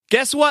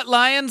Guess what,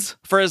 Lions?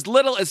 For as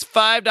little as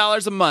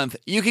 $5 a month,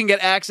 you can get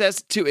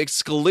access to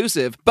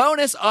exclusive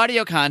bonus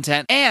audio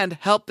content and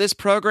help this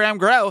program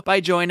grow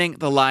by joining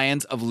the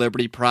Lions of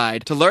Liberty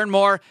Pride. To learn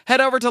more,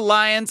 head over to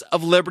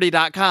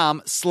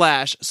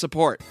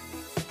lionsofliberty.com/support.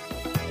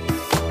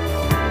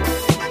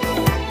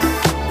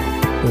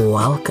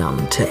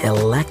 Welcome to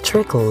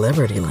Electric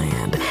Liberty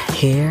Land,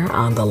 here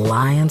on the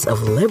Lions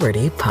of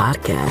Liberty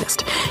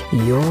podcast,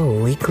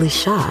 your weekly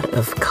shot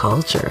of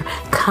culture,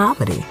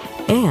 comedy,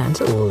 and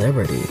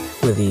liberty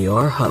with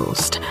your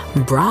host,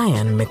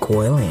 Brian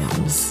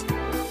McWilliams.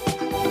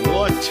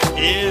 What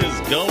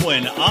is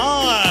going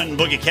on,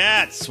 Boogie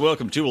Cats?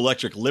 Welcome to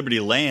Electric Liberty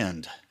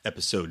Land,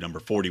 episode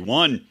number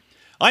 41.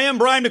 I am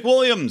Brian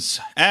McWilliams,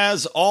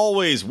 as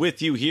always,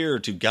 with you here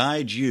to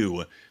guide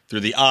you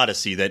through the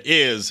odyssey that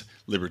is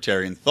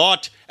libertarian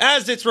thought,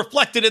 as it's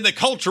reflected in the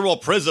cultural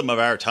prism of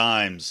our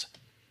times.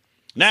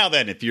 Now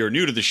then, if you're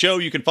new to the show,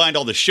 you can find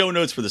all the show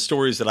notes for the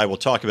stories that I will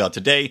talk about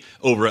today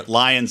over at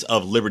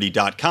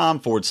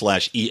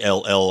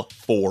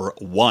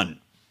lionsofliberty.com/ELL41.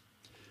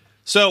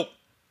 So,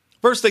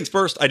 first things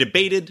first, I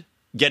debated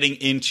getting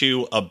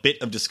into a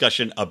bit of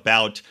discussion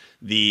about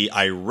the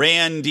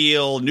Iran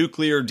deal,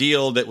 nuclear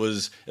deal that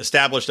was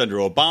established under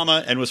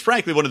Obama, and was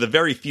frankly one of the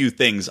very few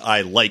things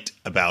I liked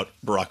about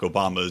Barack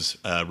Obama's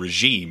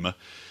regime,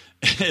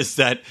 is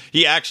that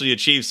he actually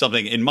achieved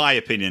something, in my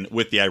opinion,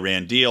 with the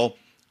Iran deal.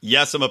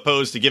 Yes, I'm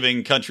opposed to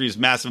giving countries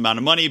massive amount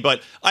of money,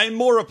 but I'm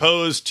more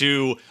opposed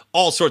to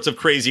all sorts of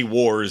crazy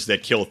wars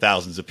that kill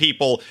thousands of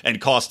people and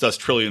cost us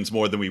trillions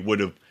more than we would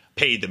have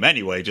paid them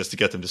anyway, just to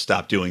get them to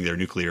stop doing their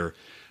nuclear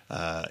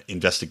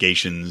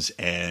investigations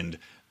and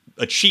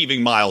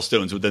achieving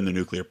milestones within the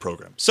nuclear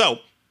program. So,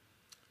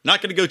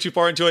 not going to go too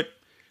far into it.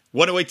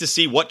 Want to wait to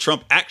see what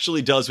Trump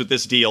actually does with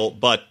this deal,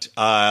 but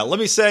let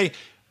me say,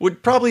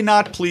 would probably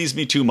not please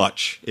me too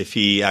much if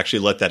he actually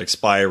let that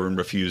expire and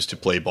refused to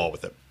play ball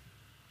with it.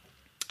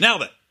 Now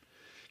then,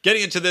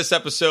 getting into this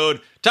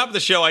episode, top of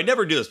the show, I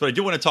never do this, but I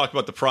do want to talk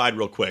about the Pride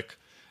real quick,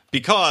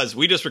 because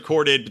we just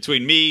recorded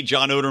between me,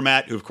 John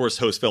Odermatt, who of course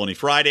hosts Felony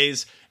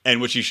Fridays, and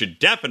which you should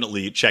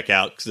definitely check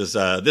out, because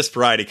this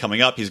Friday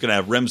coming up, he's going to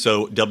have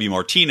Remso W.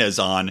 Martinez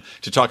on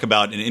to talk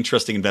about an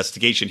interesting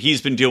investigation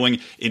he's been doing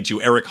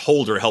into Eric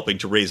Holder helping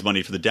to raise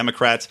money for the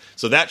Democrats.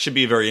 So that should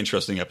be a very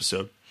interesting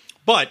episode.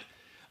 But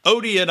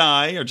Odie and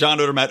I, or John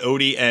Odermatt,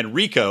 Odie, and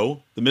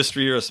Rico, the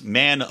mysterious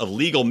man of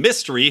legal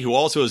mystery, who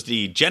also is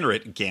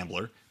degenerate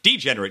gambler,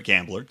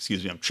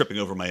 excuse me, I'm tripping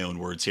over my own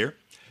words here.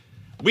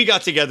 We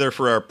got together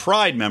for our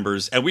Pride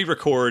members, and we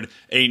record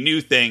a new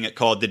thing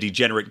called the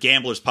Degenerate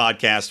Gamblers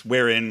Podcast,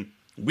 wherein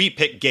we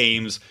pick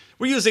games.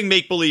 We're using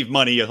make-believe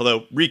money,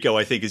 although Rico,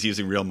 I think, is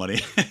using real money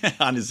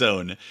on his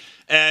own.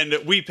 And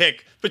we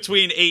pick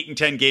between 8 and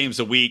 10 games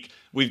a week.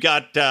 We've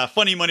got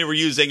funny money we're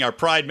using. Our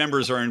Pride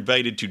members are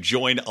invited to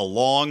join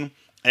along.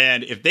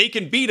 And if they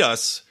can beat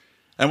us,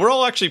 and we're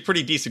all actually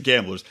pretty decent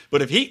gamblers,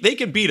 but if they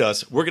can beat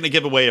us, we're going to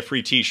give away a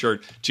free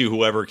t-shirt to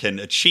whoever can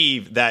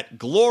achieve that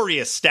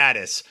glorious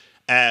status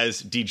as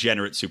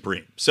Degenerate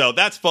Supreme. So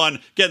that's fun.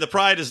 Again, the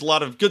Pride is a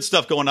lot of good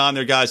stuff going on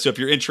there, guys. So if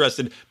you're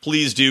interested,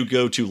 please do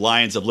go to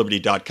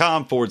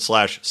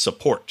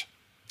lionsofliberty.com/support.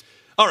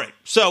 All right.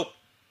 So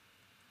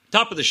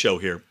top of the show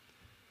here.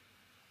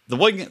 The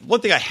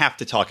one thing I have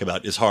to talk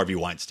about is Harvey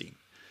Weinstein,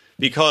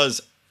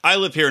 because I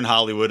live here in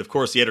Hollywood. Of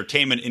course, the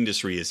entertainment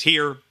industry is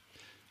here.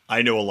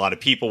 I know a lot of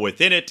people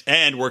within it,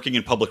 and working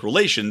in public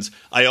relations,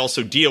 I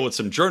also deal with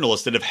some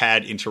journalists that have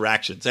had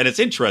interactions. And it's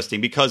interesting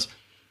because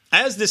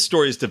as this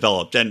story is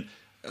developed, and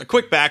a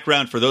quick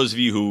background for those of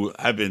you who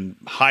have been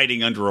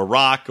hiding under a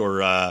rock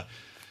or I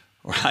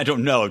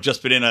don't know, have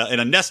just been in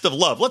a nest of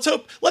love. Let's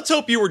hope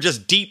you were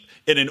just deep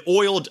in an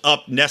oiled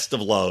up nest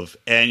of love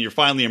and you're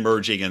finally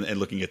emerging and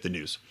looking at the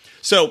news.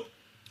 So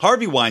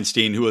Harvey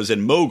Weinstein, who was a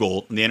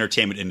mogul in the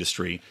entertainment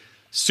industry,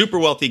 super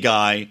wealthy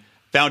guy,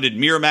 founded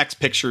Miramax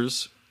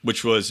Pictures,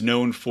 which was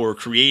known for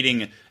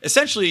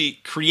essentially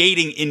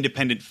creating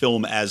independent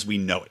film as we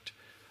know it,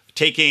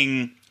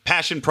 taking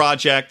passion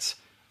projects,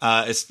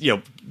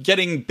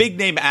 getting big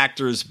name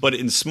actors, but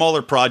in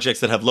smaller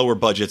projects that have lower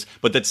budgets,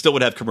 but that still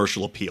would have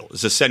commercial appeal,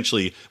 is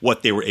essentially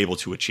what they were able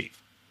to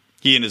achieve.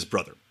 He and his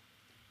brother.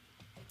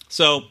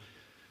 So,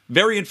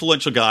 very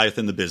influential guy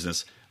within the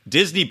business.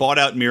 Disney bought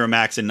out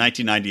Miramax in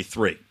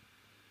 1993.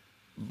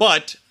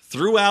 But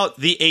throughout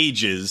the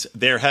ages,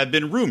 there have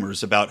been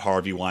rumors about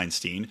Harvey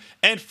Weinstein,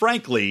 and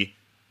frankly,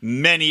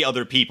 many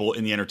other people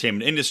in the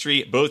entertainment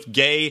industry, both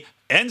gay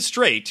and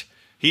straight.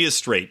 He is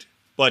straight.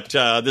 But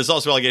there's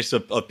also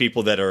allegations of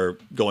people that are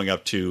going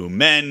up to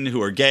men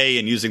who are gay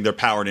and using their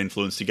power and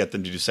influence to get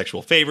them to do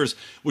sexual favors,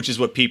 which is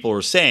what people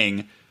are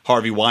saying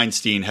Harvey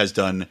Weinstein has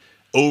done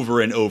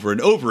over and over and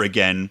over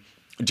again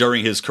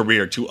during his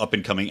career to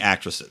up-and-coming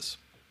actresses.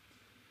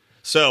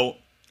 So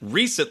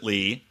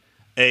recently,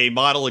 a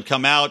model had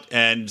come out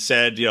and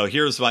said,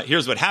 here's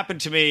what happened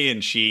to me,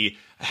 and she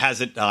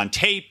has it on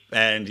tape,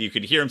 and you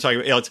can hear him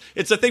talking about,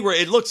 it's a thing where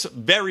it looks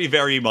very,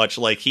 very much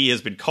like he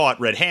has been caught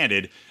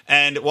red-handed.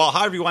 And while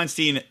Harvey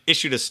Weinstein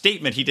issued a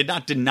statement, he did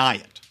not deny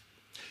it.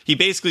 He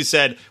basically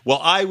said, well,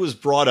 I was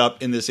brought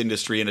up in this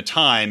industry in a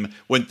time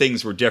when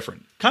things were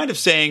different. Kind of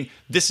saying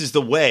this is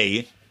the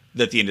way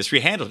that the industry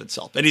handled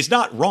itself. And he's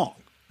not wrong,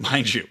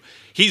 mind you.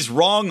 He's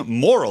wrong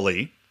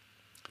morally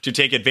to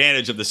take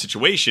advantage of the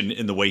situation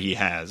in the way he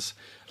has,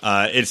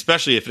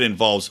 especially if it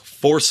involves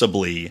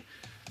forcibly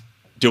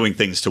doing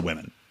things to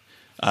women,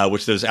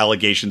 which there's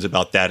allegations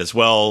about that as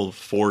well,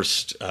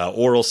 forced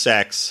oral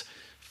sex,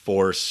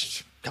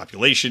 forced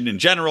copulation in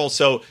general.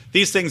 So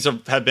these things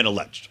have been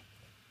alleged.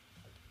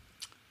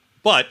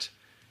 But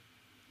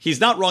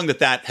he's not wrong that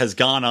that has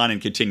gone on and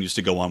continues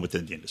to go on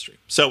within the industry.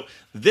 So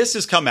this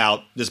has come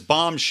out, this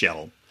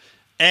bombshell,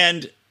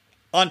 and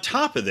on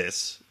top of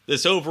this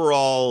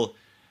overall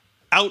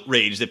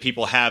outrage that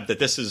people have that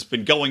this has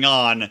been going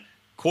on,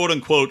 quote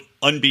unquote,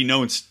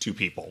 unbeknownst to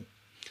people.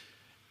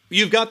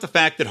 You've got the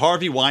fact that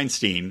Harvey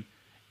Weinstein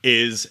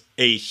is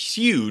a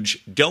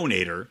huge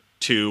donator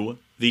to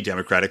the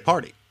Democratic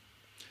Party.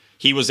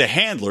 He was a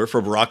handler for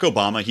Barack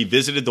Obama. He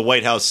visited the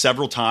White House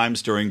several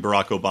times during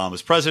Barack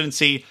Obama's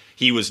presidency.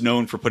 He was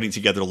known for putting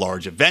together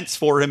large events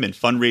for him and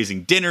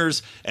fundraising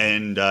dinners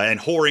and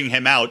whoring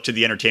him out to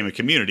the entertainment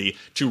community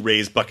to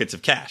raise buckets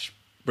of cash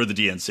for the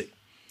DNC.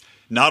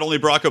 Not only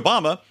Barack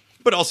Obama,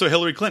 but also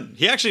Hillary Clinton.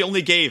 He actually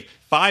only gave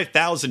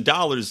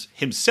 $5,000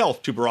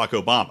 himself to Barack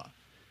Obama,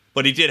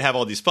 but he did have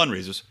all these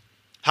fundraisers.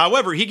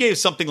 However, he gave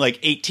something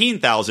like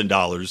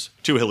 $18,000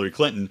 to Hillary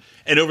Clinton,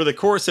 and over the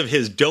course of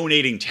his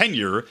donating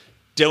tenure,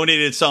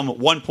 donated some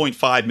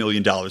 $1.5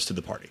 million to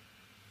the party.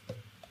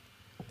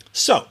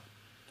 So,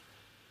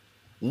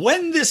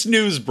 when this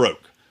news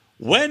broke,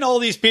 when all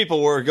these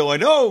people were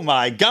going, oh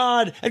my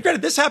God, and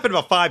granted, this happened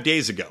about 5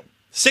 days ago,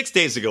 6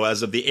 days ago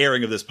as of the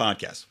airing of this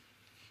podcast.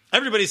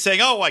 Everybody's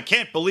saying, oh, I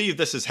can't believe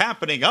this is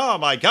happening. Oh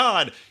my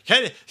God,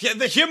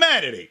 the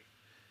humanity.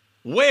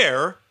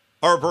 Where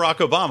are Barack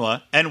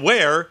Obama and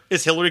where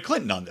is Hillary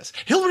Clinton on this?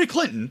 Hillary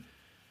Clinton,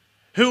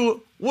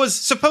 who was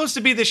supposed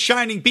to be this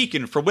shining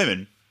beacon for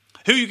women,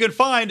 who you can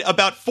find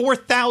about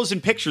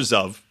 4,000 pictures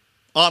of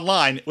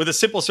online with a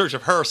simple search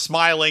of her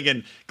smiling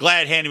and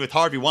glad-handing with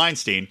Harvey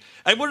Weinstein.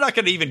 And we're not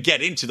going to even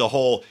get into the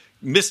whole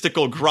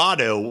mystical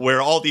grotto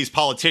where all these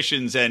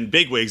politicians and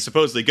bigwigs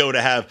supposedly go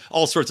to have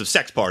all sorts of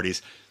sex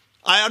parties.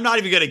 I'm not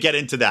even going to get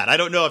into that. I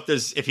don't know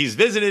if he's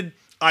visited.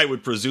 I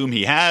would presume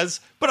he has,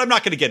 but I'm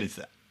not going to get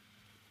into that.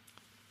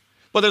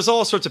 But there's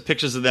all sorts of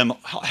pictures of them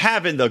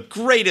having the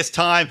greatest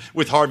time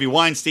with Harvey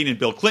Weinstein and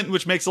Bill Clinton,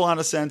 which makes a lot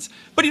of sense.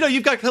 But,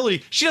 you've got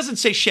Hillary. She doesn't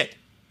say shit.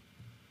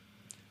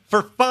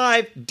 For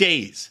 5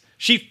 days,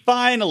 she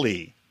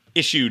finally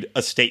issued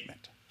a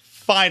statement.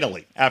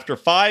 Finally, after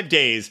 5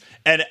 days,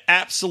 and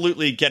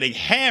absolutely getting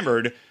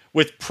hammered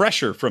with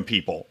pressure from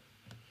people.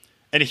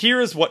 And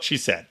here is what she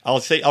said.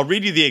 I'll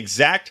read you the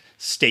exact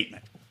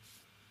statement.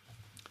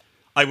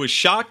 I was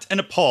shocked and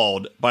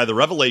appalled by the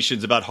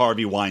revelations about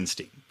Harvey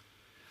Weinstein.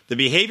 The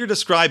behavior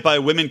described by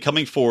women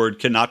coming forward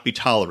cannot be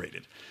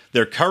tolerated.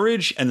 Their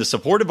courage and the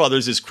support of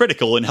others is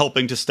critical in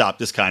helping to stop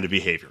this kind of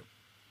behavior.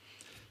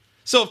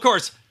 So, of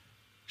course,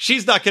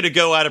 she's not going to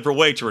go out of her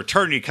way to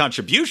return any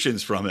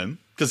contributions from him,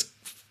 because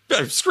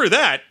screw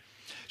that.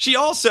 She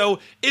also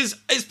is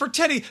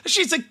pretending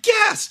she's a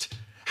guest.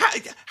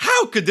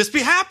 How could this be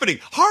happening?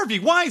 Harvey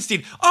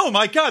Weinstein, oh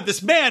my God,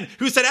 this man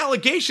who's had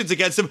allegations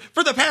against him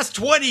for the past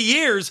 20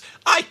 years.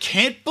 I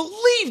can't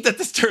believe that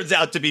this turns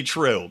out to be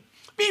true.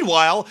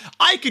 Meanwhile,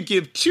 I could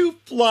give 2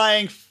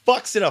 flying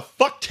fucks in a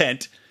fuck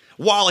tent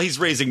while he's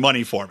raising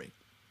money for me.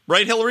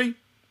 Right, Hillary?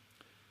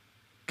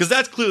 Because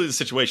that's clearly the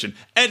situation.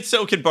 And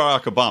so can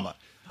Barack Obama.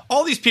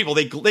 All these people,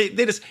 they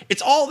just,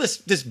 it's all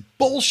this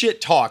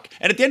bullshit talk.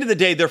 And at the end of the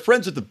day, they're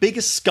friends with the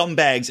biggest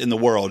scumbags in the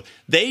world.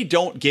 They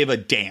don't give a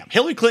damn.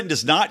 Hillary Clinton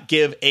does not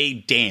give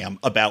a damn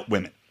about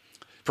women.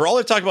 For all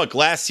their talk about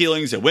glass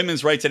ceilings and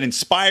women's rights and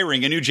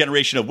inspiring a new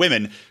generation of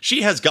women,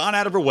 she has gone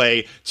out of her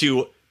way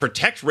to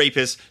protect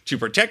rapists, to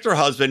protect her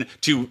husband,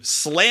 to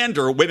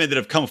slander women that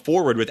have come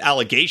forward with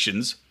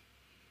allegations.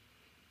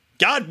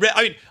 God,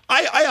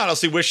 I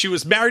honestly wish she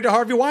was married to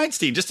Harvey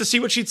Weinstein just to see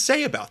what she'd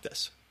say about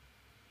this.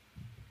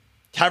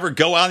 Have her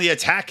go on the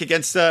attack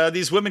against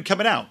these women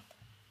coming out.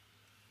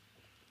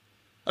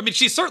 I mean,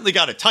 she's certainly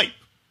got a type.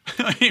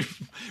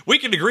 We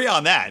can agree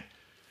on that.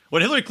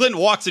 When Hillary Clinton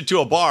walks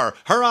into a bar,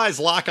 her eyes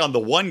lock on the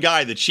one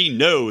guy that she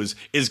knows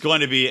is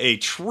going to be a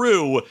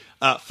true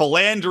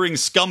philandering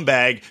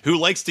scumbag who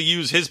likes to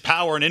use his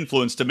power and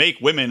influence to make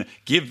women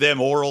give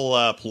them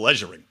oral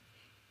pleasuring.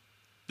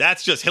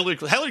 That's just Hillary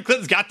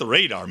Clinton's got the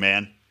radar,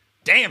 man.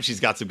 Damn, she's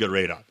got some good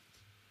radar.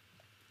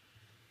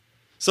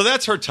 So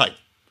that's her type.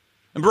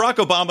 And Barack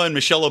Obama and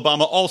Michelle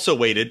Obama also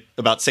waited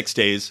about 6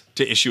 days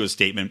to issue a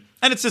statement.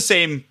 And it's the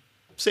same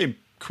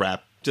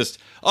crap. Just,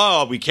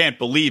 oh, we can't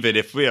believe it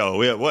if,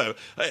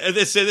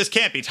 this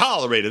can't be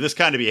tolerated, this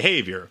kind of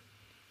behavior.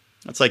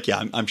 It's like,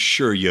 yeah, I'm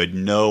sure you had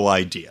no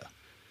idea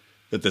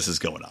that this is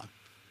going on.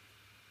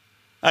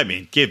 I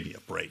mean, give me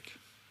a break.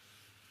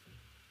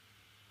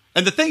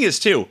 And the thing is,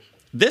 too,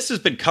 this has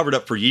been covered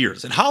up for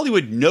years, and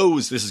Hollywood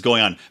knows this is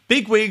going on.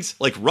 Bigwigs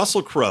like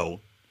Russell Crowe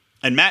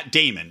and Matt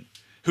Damon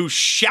who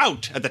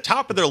shout at the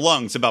top of their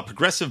lungs about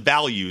progressive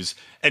values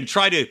and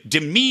try to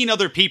demean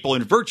other people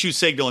and virtue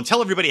signal and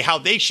tell everybody how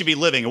they should be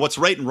living and what's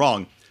right and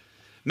wrong.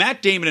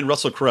 Matt Damon and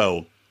Russell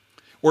Crowe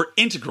were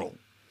integral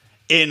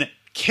in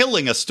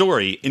killing a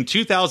story in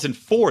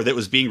 2004 that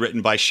was being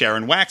written by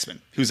Sharon Waxman,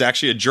 who's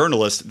actually a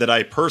journalist that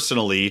I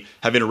personally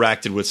have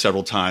interacted with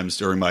several times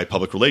during my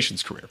public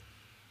relations career.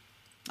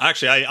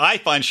 Actually, I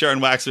find Sharon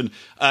Waxman,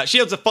 she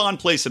has a fond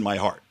place in my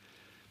heart,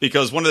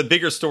 because one of the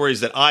bigger stories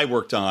that I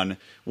worked on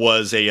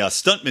was a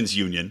stuntmen's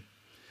union,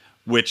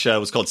 which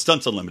was called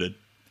Stunts Unlimited,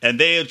 and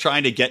they are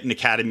trying to get an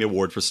Academy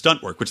Award for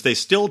stunt work, which they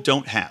still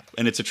don't have,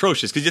 and it's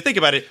atrocious, because you think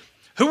about it,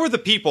 who are the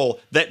people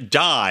that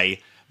die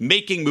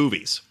making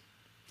movies?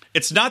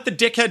 It's not the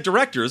dickhead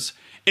directors,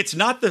 it's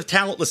not the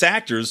talentless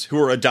actors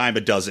who are a dime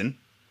a dozen,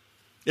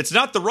 it's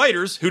not the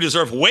writers who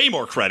deserve way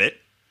more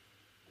credit,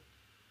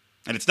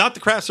 and it's not the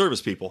craft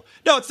service people.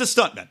 No, it's the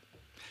stuntmen.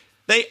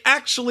 They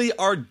actually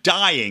are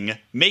dying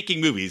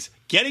making movies,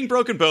 getting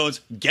broken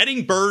bones,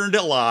 getting burned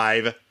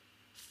alive,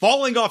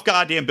 falling off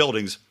goddamn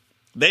buildings.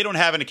 They don't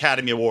have an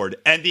Academy Award.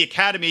 And the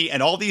Academy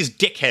and all these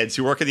dickheads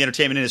who work in the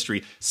entertainment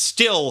industry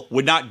still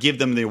would not give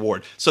them the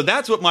award. So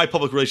that's what my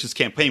public relations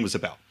campaign was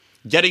about.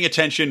 Getting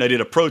attention. I did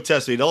a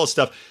protest. I did all this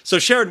stuff. So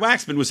Sharon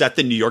Waxman was at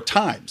the New York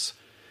Times.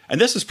 And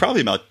this is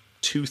probably about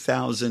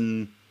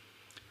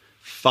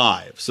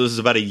 2005. So this is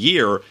about a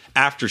year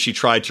after she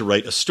tried to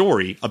write a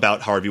story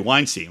about Harvey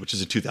Weinstein, which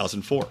is in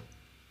 2004.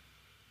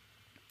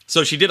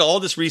 So she did all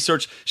this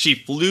research. She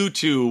flew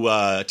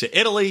to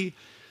Italy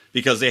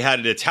because they had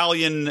an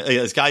Italian,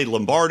 this guy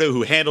Lombardo,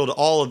 who handled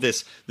all of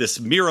this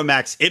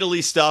Miramax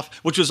Italy stuff,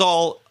 which was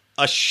all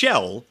a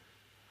shell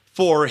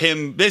for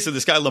him. Basically,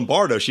 this guy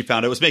Lombardo, she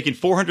found out, was making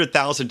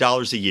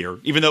 $400,000 a year,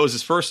 even though it was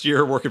his first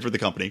year working for the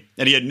company,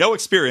 and he had no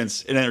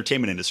experience in the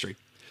entertainment industry.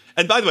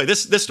 And by the way,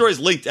 this story is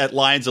linked at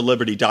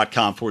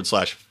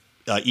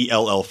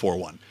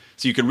lionsofliberty.com/ELL41,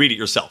 so you can read it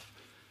yourself.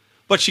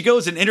 But she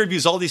goes and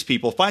interviews all these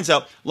people, finds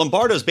out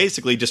Lombardo's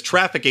basically just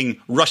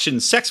trafficking Russian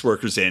sex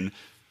workers in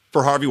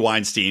for Harvey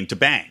Weinstein to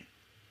bang.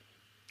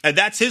 And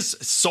that's his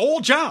sole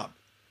job.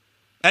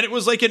 And it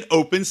was like an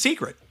open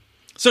secret.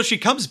 So she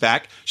comes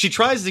back, she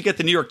tries to get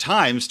the New York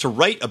Times to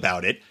write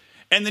about it,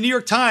 and the New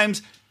York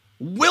Times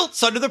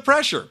wilts under the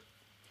pressure.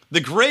 The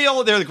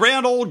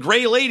grand old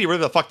gray lady,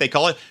 whatever the fuck they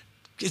call it,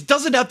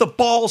 doesn't have the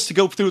balls to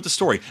go through with the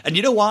story. And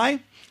you know why?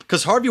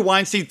 Because Harvey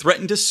Weinstein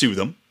threatened to sue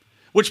them,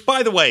 which,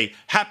 by the way,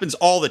 happens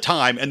all the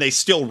time, and they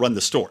still run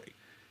the story.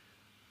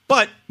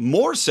 But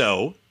more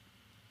so,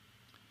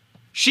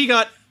 she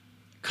got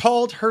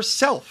called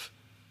herself.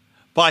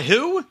 By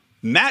who?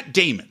 Matt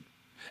Damon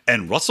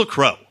and Russell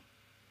Crowe.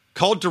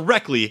 Called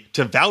directly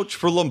to vouch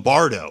for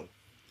Lombardo.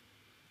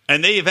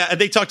 And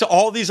they talked to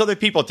all these other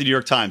people at the New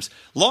York Times.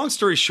 Long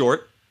story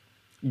short,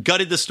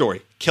 gutted the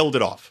story, killed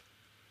it off.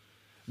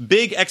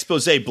 Big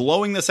expose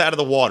blowing this out of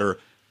the water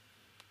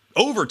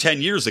over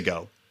 10 years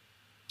ago.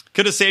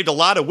 Could have saved a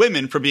lot of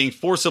women from being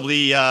forced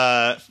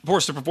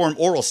to perform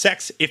oral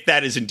sex, if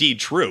that is indeed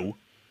true,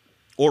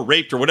 or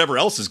raped or whatever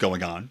else is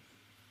going on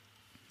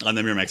the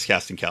Miramax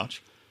casting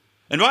couch.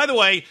 And by the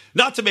way,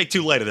 not to make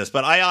too light of this,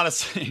 but I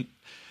honestly,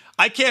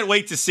 I can't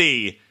wait to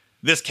see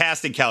this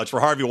casting couch for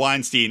Harvey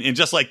Weinstein in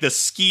just like the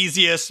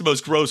skeeziest,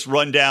 most gross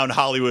rundown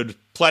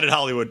Planet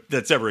Hollywood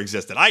that's ever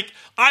existed.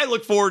 I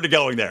look forward to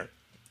going there.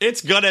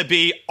 It's gonna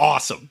be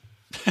awesome.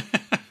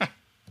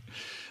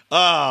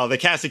 Oh, the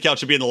casting couch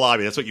should be in the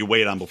lobby. That's what you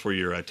wait on before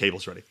your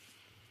table's ready.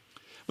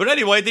 But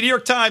anyway, the New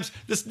York Times,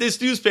 this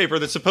newspaper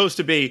that's supposed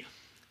to be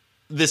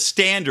the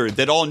standard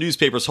that all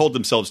newspapers hold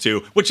themselves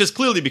to, which has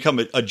clearly become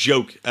a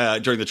joke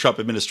during the Trump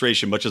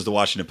administration, much as the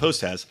Washington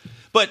Post has.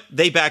 But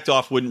they backed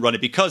off, wouldn't run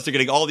it, because they're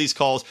getting all these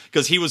calls,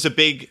 because he was a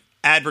big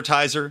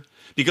advertiser,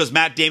 because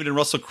Matt Damon and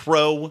Russell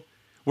Crowe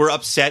were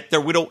upset.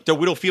 Their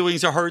widow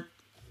feelings are hurt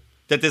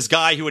that this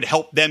guy who would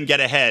help them get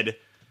ahead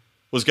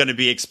was going to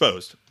be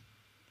exposed.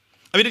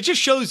 I mean, it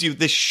just shows you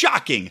the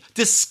shocking,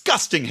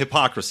 disgusting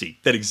hypocrisy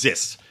that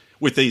exists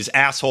with these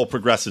asshole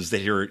progressives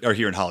that are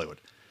here in Hollywood.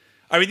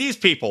 I mean, these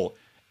people,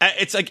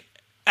 it's like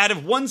out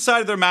of one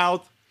side of their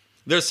mouth,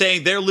 they're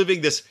saying they're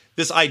living this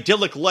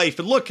idyllic life.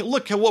 And look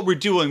at what we're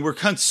doing. We're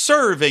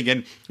conserving,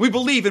 and we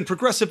believe in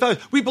progressive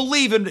values. We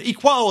believe in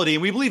equality,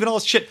 and we believe in all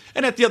this shit.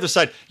 And at the other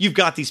side, you've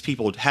got these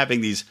people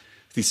having these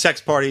sex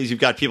parties.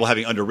 You've got people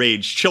having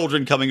underage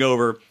children coming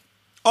over.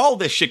 All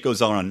this shit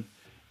goes on.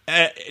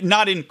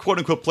 Not in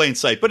quote-unquote plain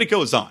sight, but it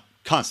goes on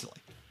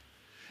constantly.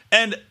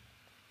 And,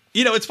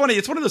 you know, it's funny.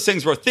 It's one of those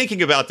things where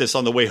thinking about this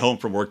on the way home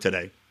from work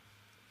today.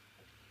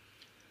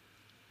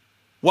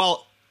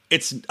 Well,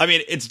 it's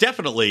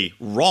definitely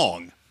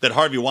wrong that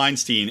Harvey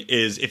Weinstein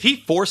if he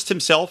forced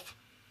himself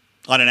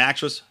on an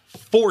actress,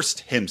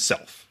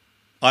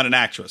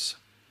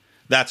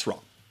 that's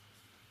wrong.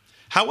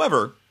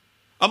 However,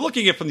 I'm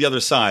looking at it from the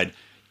other side.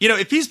 You know,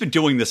 if he's been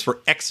doing this for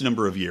X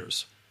number of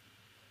years,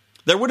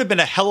 there would have been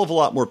a hell of a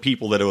lot more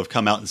people that would have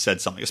come out and said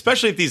something,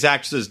 especially if these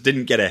actresses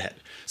didn't get ahead.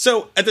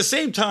 So at the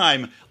same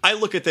time, I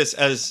look at this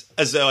as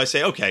though I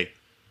say, okay,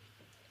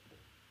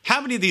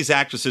 how many of these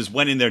actresses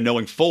went in there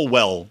knowing full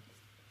well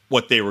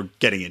what they were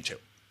getting into.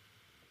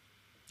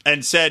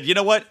 And said, you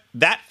know what?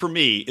 That, for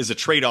me, is a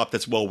trade-off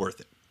that's well worth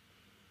it.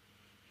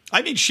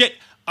 I mean, shit,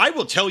 I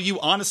will tell you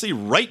honestly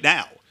right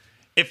now,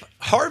 if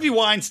Harvey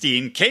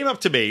Weinstein came up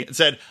to me and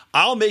said,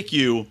 I'll make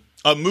you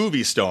a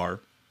movie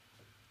star,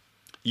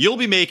 you'll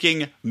be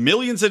making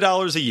millions of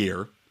dollars a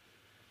year,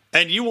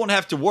 and you won't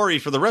have to worry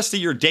for the rest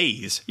of your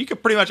days. You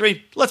could pretty much, I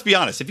mean, let's be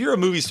honest, if you're a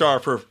movie star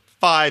for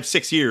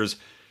 5-6 years,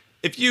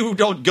 if you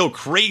don't go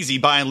crazy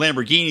buying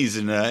Lamborghinis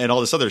and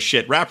all this other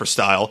shit, rapper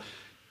style,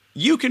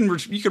 you can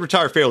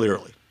retire fairly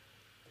early.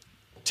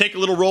 Take a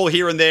little role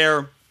here and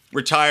there,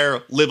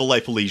 retire, live a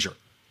life of leisure.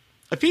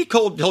 If he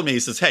told me, he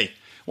says, hey,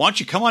 why don't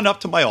you come on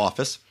up to my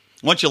office,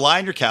 why don't you lie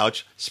on your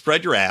couch,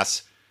 spread your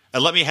ass,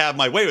 and let me have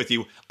my way with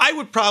you, I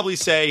would probably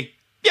say,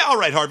 yeah, all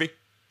right, Harvey.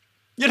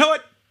 You know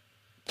what?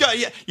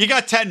 You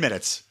got 10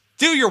 minutes.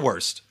 Do your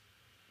worst.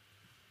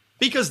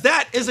 Because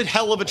that is a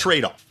hell of a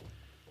trade-off.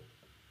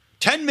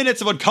 10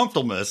 minutes of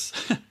uncomfortableness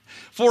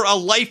for a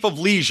life of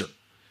leisure.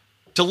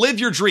 To live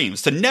your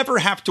dreams, to never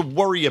have to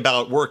worry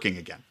about working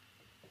again.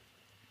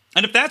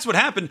 And if that's what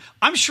happened,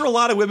 I'm sure a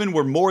lot of women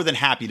were more than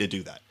happy to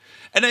do that.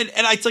 And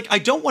it's like, I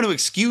don't want to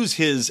excuse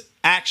his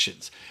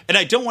actions. And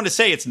I don't want to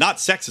say it's not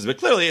sexism. But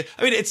clearly,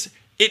 I mean, it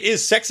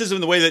is sexism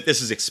in the way that this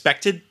is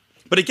expected.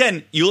 But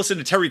again, you listen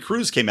to Terry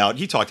Crews came out,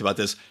 he talked about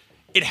this.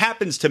 It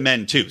happens to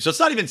men too. So it's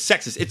not even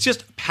sexist. It's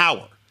just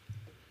power.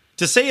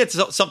 To say it's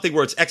something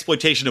where it's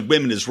exploitation of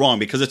women is wrong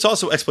because it's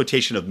also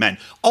exploitation of men.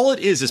 All it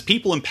is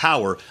people in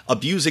power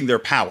abusing their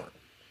power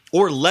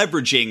or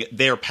leveraging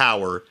their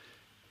power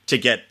to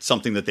get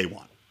something that they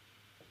want.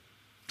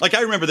 Like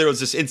I remember there was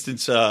this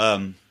instance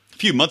a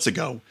few months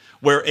ago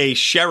where a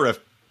sheriff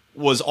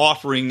was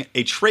offering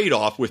a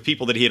trade-off with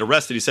people that he had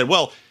arrested. He said,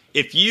 well,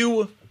 if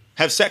you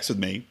have sex with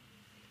me,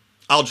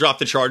 I'll drop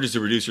the charges to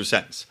reduce your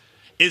sentence.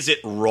 Is it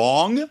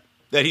wrong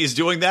that he's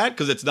doing that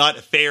because it's not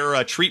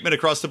fair treatment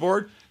across the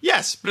board?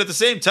 Yes, but at the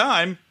same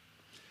time,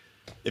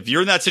 if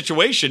you're in that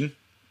situation,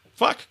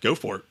 fuck, go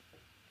for it.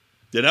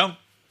 You know?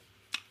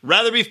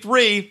 Rather be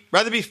free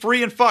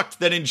and fucked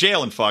than in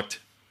jail and fucked.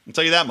 I'll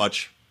tell you that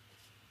much.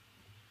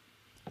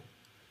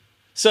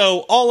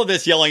 So all of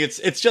this yelling, it's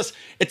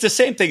the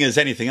same thing as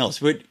anything else.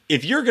 But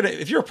if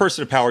you're a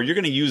person of power, you're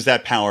gonna use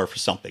that power for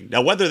something.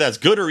 Now, whether that's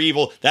good or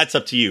evil, that's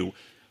up to you.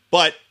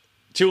 But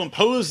to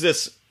impose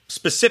this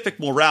specific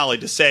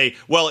morality to say,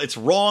 well, it's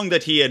wrong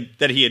that he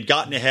had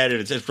gotten ahead,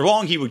 and it's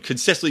wrong he would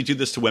consistently do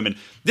this to women.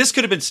 This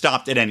could have been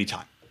stopped at any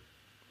time.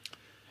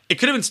 It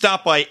could have been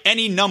stopped by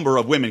any number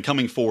of women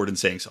coming forward and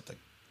saying something.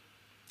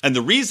 And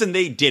the reason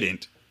they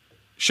didn't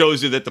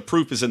shows you that the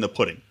proof is in the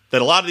pudding.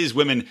 That a lot of these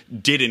women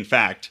did, in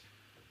fact,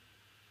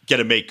 get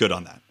to make good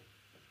on that.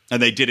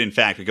 And they did, in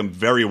fact, become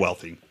very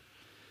wealthy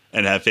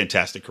and have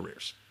fantastic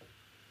careers.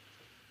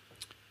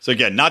 So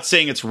again, not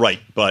saying it's right,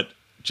 but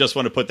just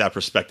want to put that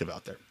perspective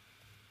out there.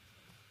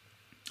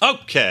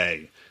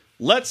 Okay,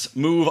 let's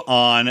move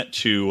on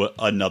to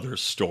another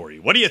story.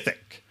 What do you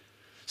think?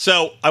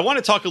 So I want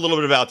to talk a little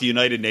bit about the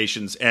United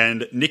Nations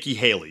and Nikki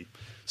Haley.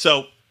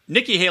 So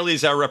Nikki Haley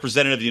is our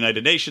representative of the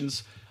United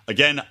Nations.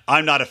 Again,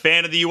 I'm not a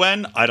fan of the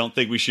UN. I don't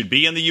think we should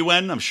be in the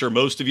UN. I'm sure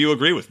most of you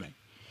agree with me.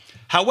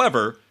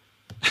 However,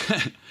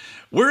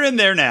 we're in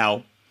there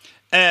now,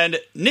 and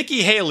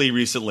Nikki Haley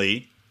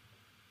recently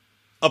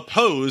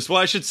opposed,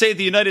 well, I should say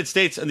the United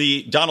States and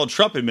the Donald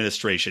Trump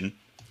administration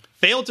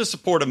failed to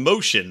support a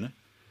motion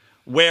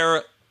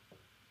where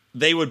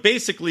they would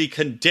basically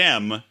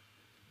condemn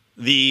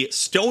the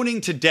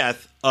stoning to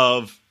death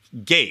of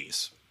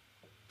gays.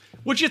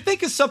 Which you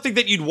think is something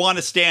that you'd want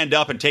to stand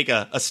up and take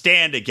a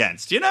stand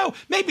against. You know,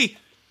 maybe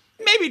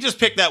just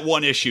pick that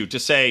one issue to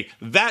say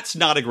that's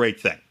not a great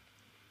thing.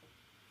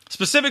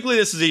 Specifically,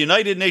 this is a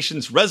United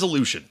Nations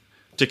resolution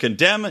to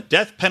condemn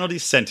death penalty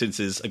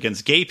sentences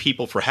against gay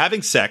people for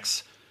having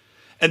sex.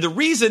 And the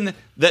reason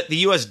that the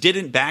U.S.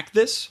 didn't back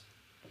this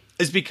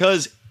is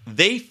because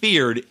they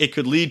feared it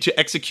could lead to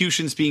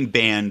executions being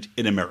banned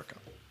in America.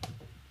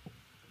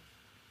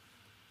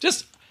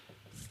 Just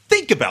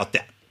think about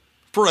that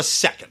for a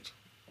second.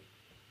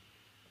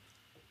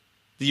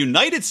 The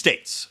United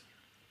States,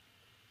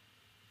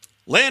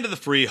 land of the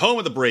free, home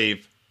of the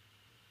brave,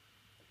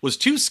 was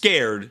too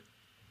scared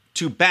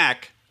to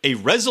back a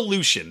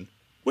resolution,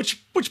 which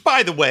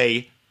by the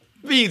way,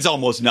 means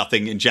almost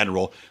nothing in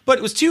general, but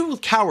it was too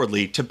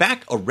cowardly to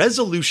back a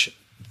resolution.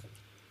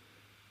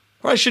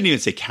 Or I shouldn't even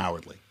say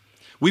cowardly.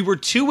 We were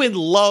too in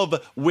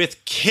love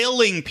with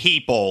killing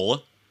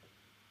people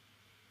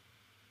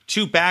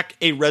to back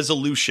a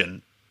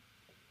resolution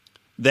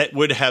that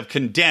would have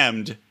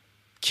condemned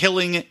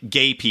killing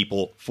gay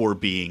people for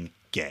being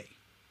gay.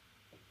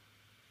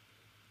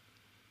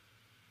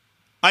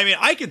 I mean,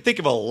 I can think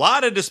of a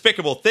lot of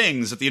despicable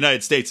things that the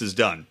United States has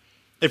done.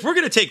 If we're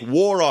going to take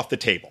war off the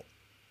table,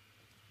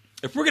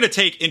 if we're going to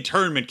take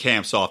internment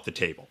camps off the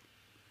table,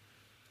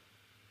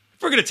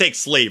 if we're going to take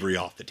slavery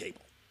off the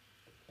table,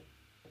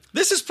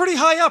 this is pretty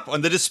high up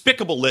on the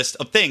despicable list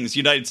of things the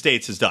United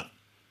States has done.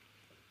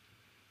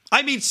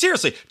 I mean,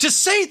 seriously, to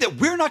say that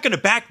we're not going to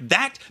back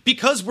that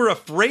because we're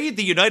afraid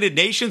the United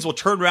Nations will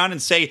turn around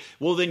and say,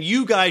 well, then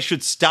you guys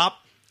should stop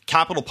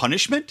capital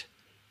punishment?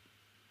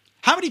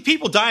 How many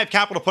people die of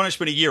capital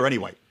punishment a year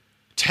anyway?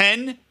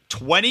 10?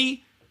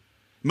 20?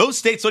 Most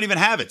states don't even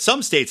have it.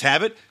 Some states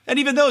have it, and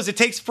even those, it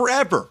takes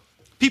forever.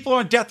 People are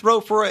on death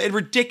row for a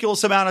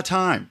ridiculous amount of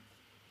time.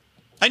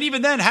 And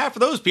even then, half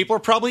of those people are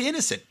probably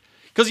innocent.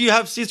 Because you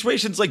have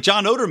situations like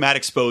John Odermatt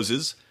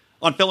exposes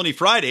on Felony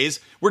Fridays,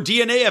 where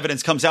DNA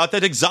evidence comes out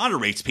that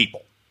exonerates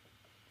people.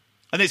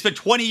 And they spent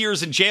 20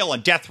 years in jail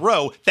on death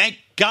row. Thank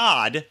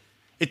God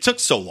it took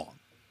so long.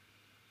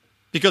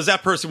 Because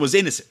that person was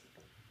innocent.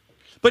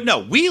 But no,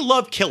 we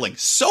love killing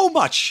so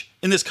much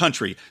in this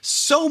country.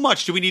 So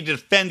much do we need to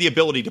defend the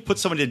ability to put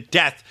someone to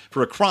death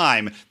for a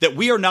crime that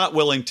we are not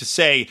willing to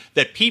say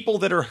that people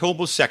that are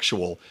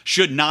homosexual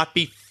should not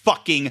be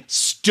fucking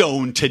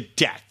stoned to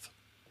death.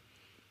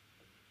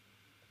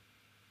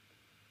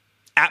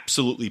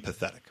 Absolutely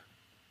pathetic.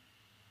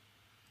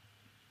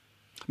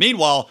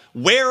 Meanwhile,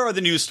 where are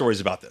the news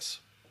stories about this?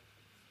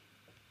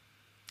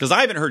 Because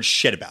I haven't heard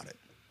shit about it.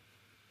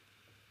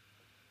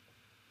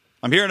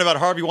 I'm hearing about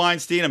Harvey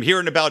Weinstein. I'm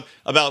hearing about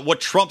what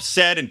Trump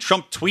said and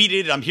Trump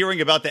tweeted. I'm hearing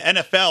about the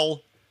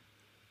NFL.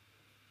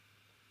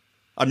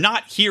 I'm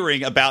not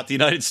hearing about the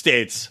United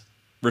States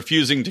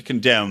refusing to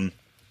condemn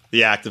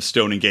the act of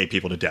stoning gay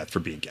people to death for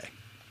being gay.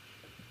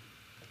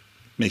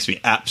 Makes me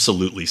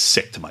absolutely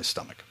sick to my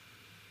stomach.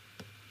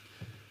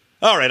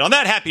 All right, on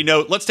that happy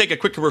note, let's take a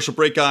quick commercial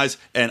break, guys,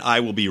 and I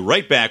will be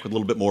right back with a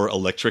little bit more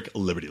Electric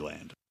Liberty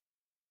Land.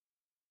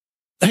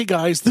 Hey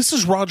guys, this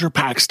is Roger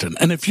Paxton,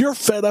 and if you're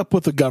fed up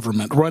with the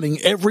government running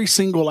every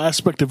single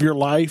aspect of your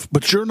life,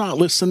 but you're not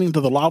listening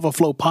to the Lava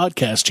Flow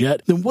podcast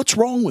yet, then what's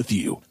wrong with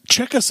you?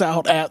 Check us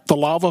out at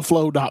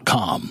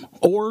thelavaflow.com,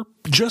 or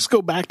just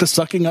go back to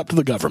sucking up to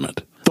the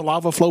government. The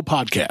Lava Flow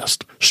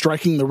podcast,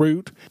 striking the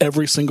root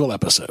every single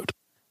episode.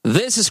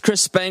 This is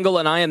Chris Spangle,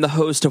 and I am the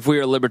host of We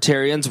Are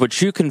Libertarians,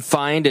 which you can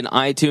find in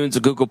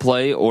iTunes, Google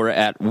Play, or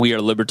at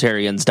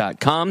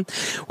wearelibertarians.com.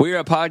 We are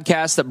a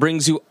podcast that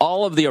brings you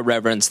all of the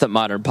irreverence that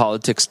modern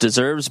politics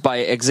deserves by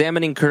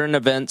examining current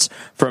events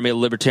from a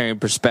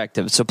libertarian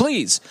perspective. So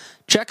please,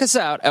 check us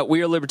out at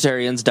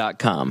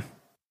wearelibertarians.com.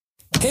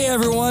 Hey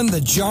everyone, the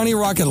Johnny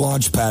Rocket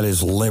Launchpad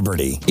is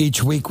Liberty.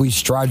 Each week we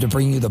strive to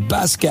bring you the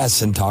best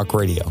guests in talk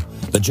radio.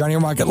 The Johnny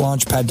Rocket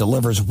Launchpad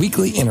delivers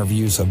weekly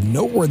interviews of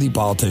noteworthy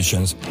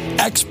politicians,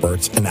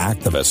 experts, and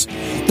activists.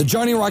 The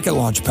Johnny Rocket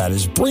Launchpad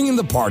is bringing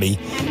the party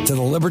to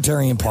the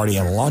Libertarian Party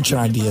and launching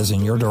ideas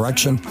in your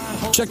direction.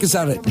 Check us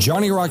out at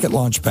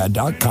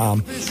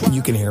johnnyrocketlaunchpad.com, and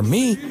you can hear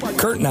me,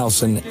 Kurt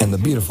Nelson, and the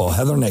beautiful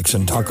Heather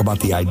Nixon talk about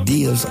the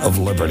ideas of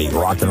liberty,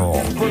 rock and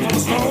roll.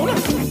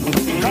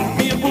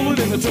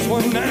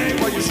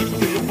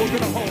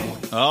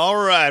 All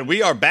right,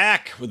 we are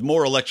back with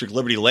more Electric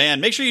Liberty Land.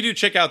 Make sure you do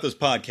check out those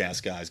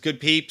podcasts, guys. Good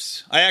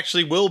peeps. I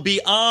actually will be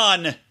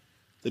on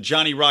the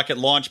Johnny Rocket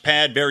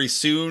Launchpad very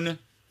soon.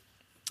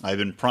 I've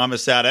been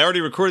promised that. I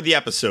already recorded the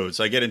episode,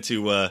 so I get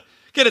into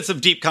some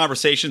deep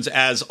conversations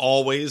as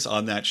always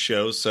on that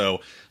show. So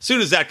as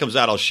soon as that comes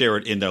out, I'll share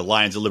it in the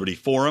Lions of Liberty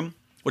forum,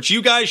 which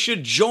you guys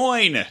should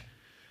join.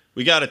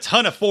 We got a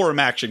ton of forum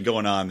action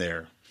going on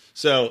there.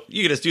 So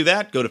you can just do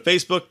that. Go to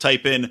Facebook,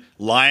 type in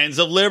Lions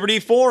of Liberty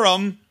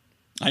Forum.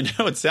 I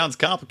know it sounds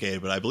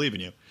complicated, but I believe in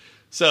you.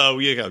 So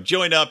you go,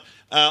 join up.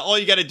 All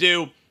you got to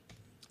do,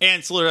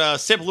 answer a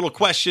simple little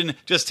question,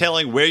 just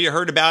telling where you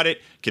heard about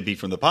it. Could be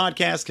from the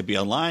podcast, could be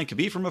online, could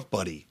be from a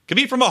buddy, could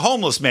be from a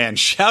homeless man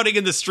shouting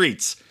in the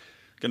streets.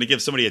 Going to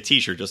give somebody a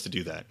t-shirt just to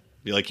do that.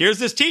 Be like, here's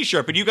this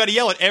t-shirt, but you got to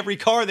yell at every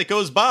car that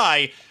goes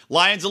by,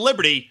 Lions of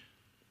Liberty.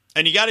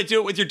 And you got to do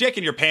it with your dick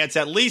in your pants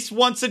at least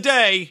once a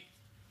day.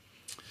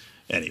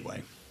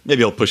 Anyway,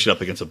 maybe I'll push it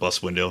up against a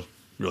bus window.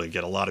 Really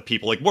get a lot of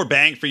people. Like, more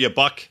bang for your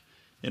buck,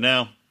 you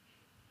know?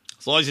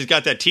 As long as he's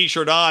got that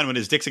t-shirt on when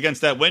his dick's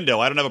against that window,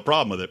 I don't have a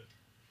problem with it.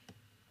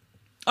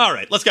 All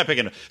right, let's get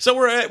picking it. So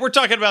we're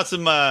talking about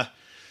some,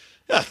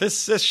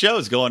 this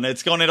show's going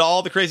into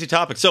all the crazy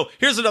topics. So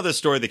here's another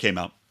story that came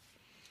out.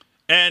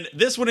 And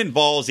this one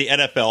involves the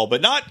NFL,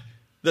 but not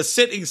the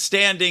sitting,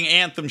 standing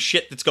anthem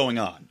shit that's going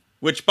on.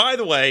 Which, by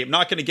the way, I'm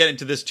not going to get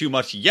into this too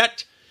much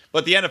yet,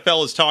 but the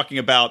NFL is talking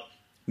about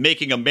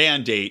making a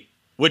mandate,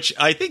 which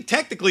I think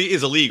technically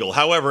is illegal.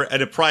 However,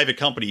 at a private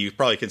company, you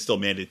probably can still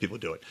mandate people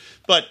do it.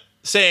 But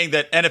saying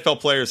that NFL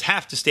players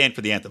have to stand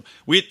for the anthem.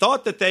 We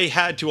thought that they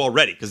had to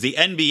already, because the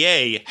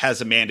NBA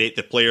has a mandate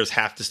that players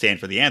have to stand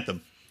for the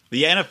anthem.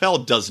 The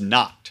NFL does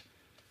not.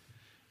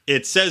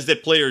 It says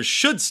that players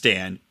should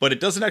stand, but it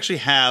doesn't actually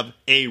have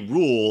a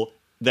rule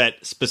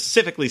that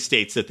specifically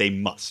states that they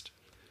must.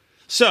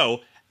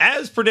 So,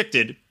 as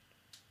predicted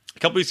a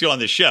couple weeks ago on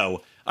this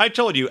show, I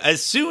told you,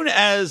 as soon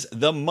as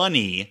the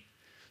money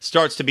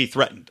starts to be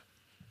threatened,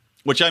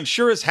 which I'm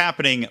sure is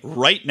happening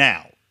right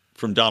now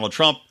from Donald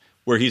Trump,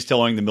 where he's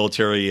telling the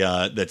military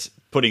that's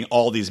putting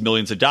all these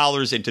millions of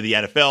dollars into the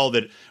NFL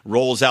that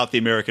rolls out the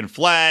American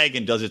flag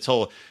and does its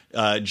whole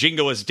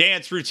jingoist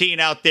dance routine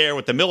out there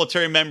with the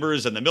military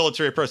members and the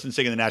military person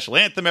singing the national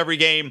anthem every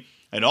game.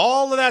 and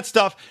all of that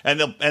stuff, and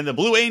the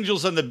Blue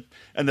Angels and the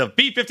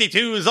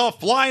B-52s all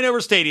flying over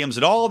stadiums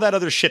and all that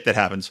other shit that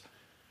happens.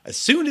 As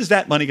soon as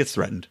that money gets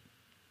threatened,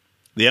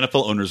 the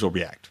NFL owners will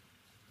react.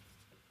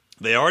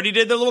 They already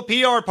did their little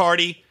PR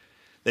party.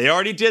 They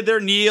already did their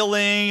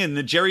kneeling and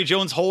the Jerry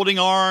Jones holding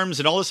arms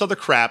and all this other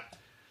crap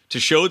to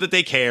show that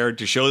they cared,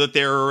 to show that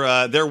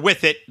they're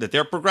with it, that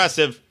they're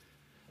progressive.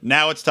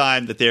 Now it's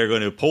time that they're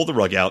going to pull the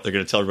rug out. They're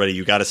going to tell everybody,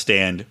 you got to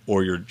stand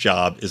or your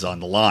job is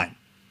on the line.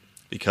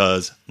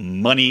 Because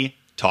money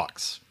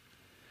talks.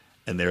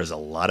 And there's a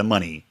lot of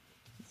money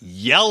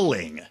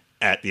yelling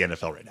at the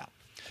NFL right now.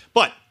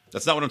 But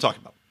that's not what I'm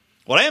talking about.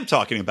 What I am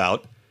talking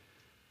about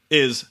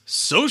is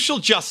social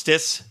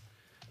justice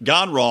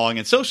gone wrong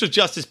and social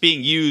justice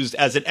being used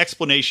as an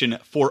explanation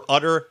for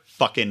utter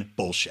fucking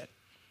bullshit.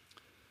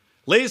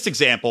 Latest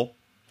example,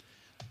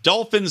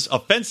 Dolphins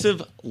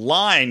offensive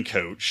line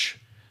coach,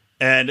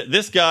 and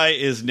this guy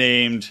is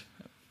named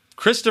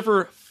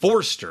Christopher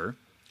Forster.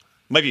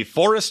 Might be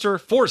Forrester,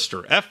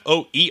 Foerster.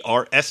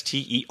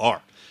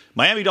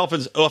 Miami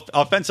Dolphins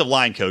offensive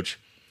line coach,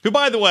 who,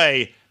 by the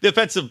way, the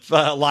offensive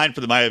line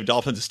for the Miami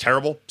Dolphins is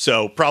terrible,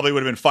 so probably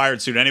would have been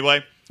fired soon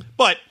anyway.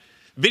 But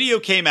video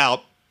came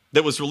out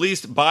that was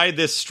released by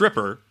this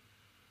stripper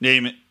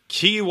named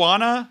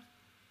Kiwana.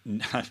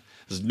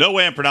 There's no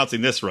way I'm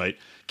pronouncing this right.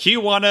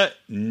 Kiwana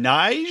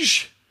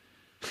Nige?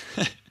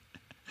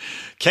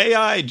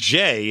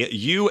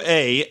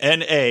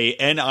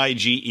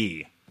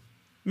 Kijuananige.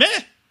 Meh.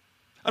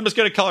 I'm just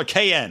going to call her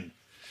KN.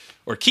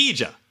 Or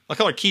Kija. I'll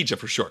call her Kija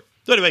for short.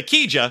 So anyway,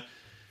 Kija,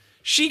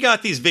 she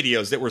got these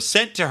videos that were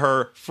sent to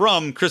her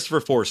from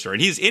Christopher Forster.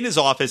 And he's in his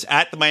office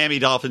at the Miami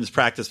Dolphins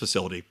practice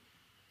facility.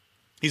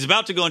 He's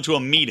about to go into a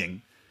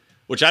meeting,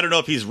 which I don't know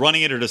if he's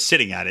running it or just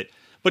sitting at it.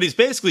 But he's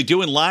basically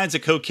doing lines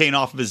of cocaine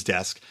off of his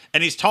desk,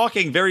 and he's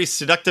talking very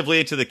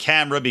seductively into the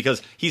camera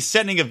because he's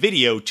sending a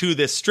video to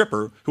this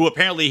stripper who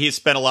apparently he's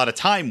spent a lot of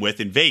time with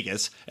in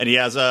Vegas, and he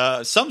has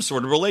some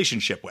sort of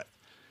relationship with.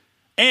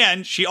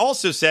 And she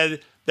also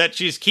said that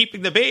she's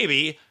keeping the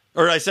baby,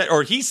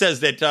 or he says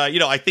that,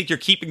 I think you're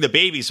keeping the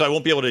baby, so I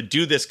won't be able to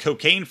do this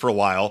cocaine for a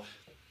while,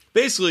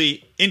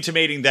 basically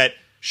intimating that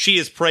she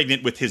is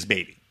pregnant with his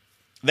baby.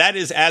 That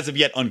is as of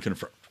yet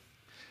unconfirmed.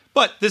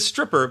 But this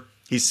stripper,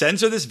 he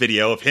sends her this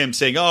video of him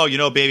saying,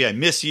 oh, baby, I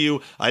miss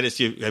you.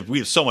 We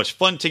have so much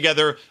fun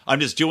together. I'm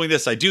just doing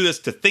this. I do this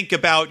to think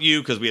about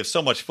you because we have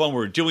so much fun when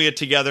we're doing it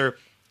together.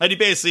 And he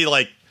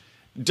basically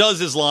does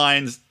his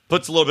lines,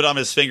 puts a little bit on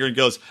his finger and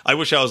goes, I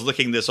wish I was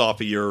licking this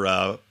off of your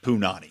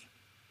punani,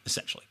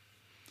 essentially.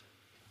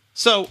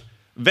 So,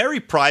 very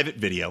private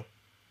video.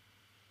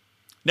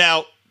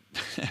 Now,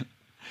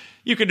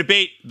 you can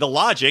debate the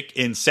logic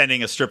in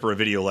sending a stripper a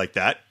video like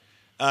that.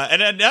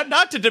 And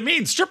not to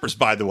demean strippers,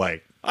 by the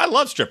way. I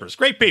love strippers.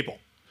 Great people.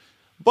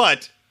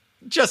 But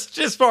just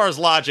as far as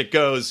logic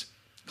goes,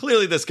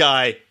 clearly this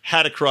guy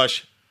had a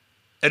crush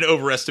and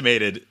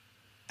overestimated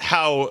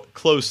how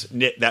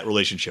close-knit that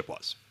relationship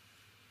was.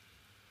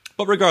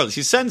 But regardless,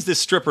 he sends this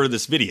stripper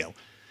this video.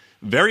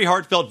 Very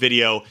heartfelt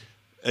video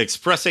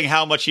expressing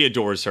how much he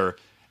adores her.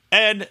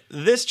 And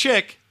this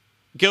chick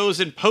goes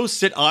and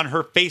posts it on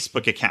her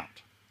Facebook account.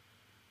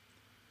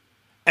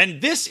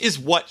 And this is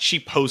what she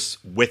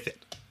posts with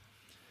it.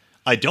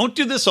 I don't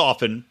do this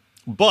often,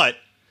 but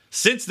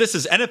since this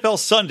is NFL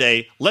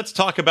Sunday, let's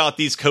talk about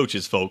these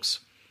coaches, folks.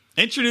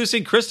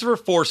 Introducing Christopher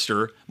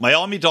Forster,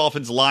 Miami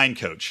Dolphins line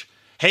coach.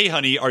 Hey,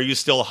 honey, are you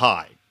still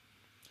high?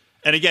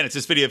 And again, it's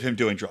this video of him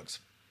doing drugs.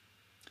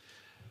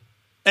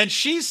 And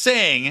she's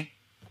saying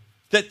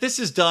that this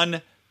is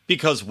done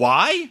because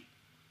why?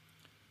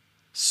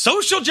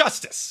 Social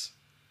justice.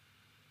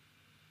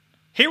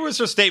 Here was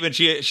her statement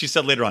she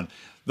said later on.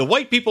 The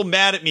white people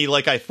mad at me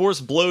like I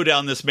forced blow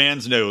down this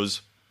man's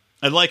nose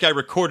and like I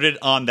recorded it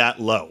on that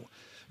low.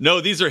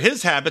 No, these are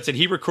his habits and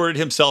he recorded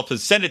himself and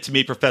sent it to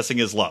me professing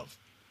his love.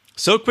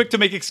 So quick to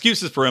make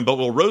excuses for him, but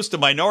will roast a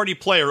minority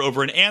player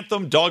over an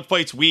anthem,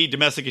 dogfights, weed,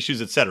 domestic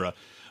issues, etc.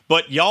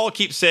 But y'all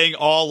keep saying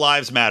all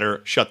lives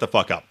matter. Shut the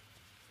fuck up.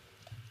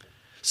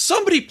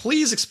 Somebody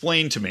please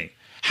explain to me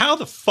how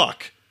the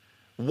fuck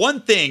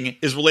one thing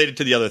is related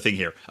to the other thing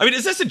here. I mean,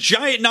 is this a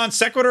giant non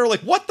sequitur?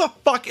 What the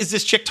fuck is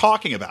this chick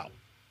talking about?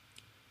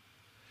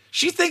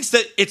 She thinks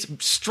that it's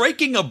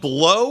striking a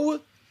blow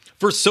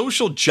for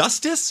social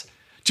justice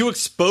to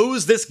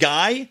expose this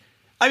guy.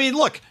 I mean,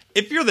 look,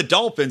 if you're the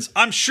Dolphins,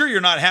 I'm sure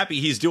you're not happy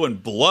he's doing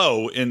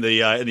blow in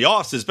the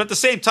offices. But at the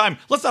same time,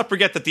 let's not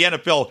forget that the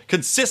NFL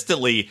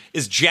consistently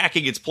is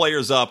jacking its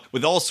players up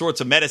with all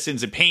sorts of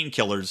medicines and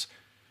painkillers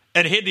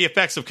and hid the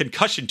effects of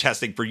concussion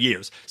testing for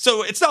years.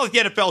 So it's not like the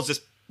NFL is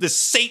just this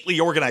saintly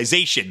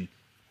organization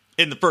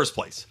in the first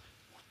place.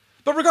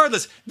 But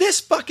regardless, this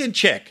fucking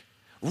chick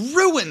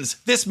ruins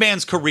this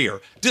man's career,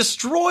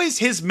 destroys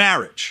his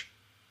marriage.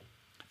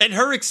 And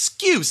her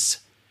excuse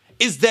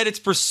is that it's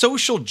for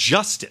social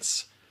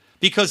justice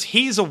because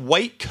he's a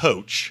white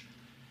coach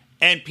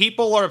and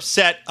people are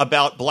upset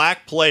about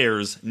black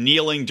players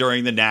kneeling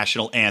during the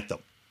national anthem.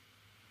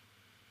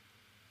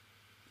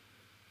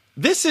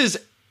 This is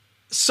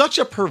such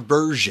a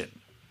perversion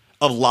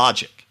of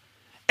logic.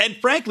 And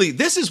frankly,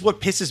 this is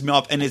what pisses me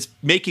off and is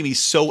making me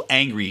so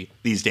angry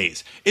these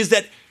days, is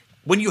that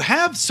when you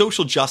have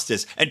social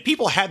justice and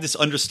people have this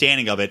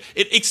understanding of it,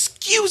 it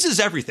excuses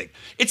everything.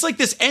 It's like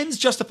this ends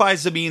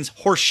justifies the means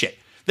horseshit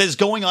that is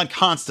going on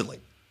constantly.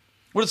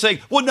 We're saying,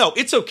 well, no,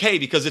 it's okay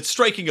because it's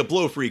striking a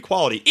blow for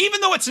equality,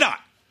 even though it's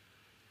not.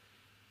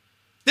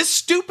 This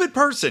stupid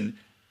person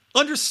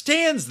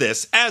understands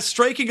this as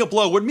striking a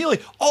blow when merely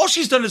all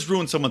she's done is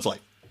ruin someone's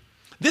life.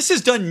 This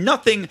has done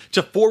nothing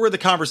to forward the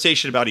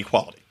conversation about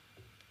equality.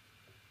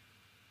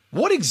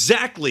 What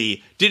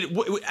exactly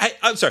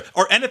I'm sorry,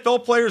 are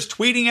NFL players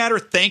tweeting at her,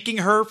 thanking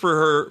her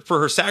for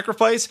her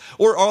sacrifice?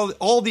 Or are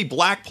all the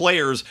black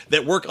players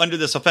that work under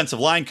this offensive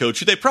line coach,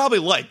 who they probably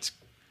liked,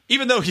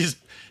 even though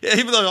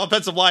the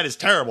offensive line is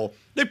terrible,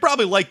 they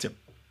probably liked him.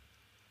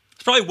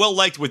 He's probably well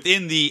liked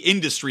within the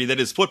industry that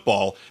is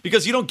football,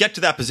 because you don't get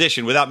to that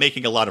position without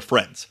making a lot of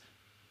friends.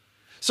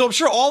 So I'm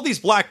sure all these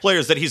black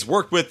players that he's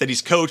worked with, that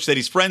he's coached, that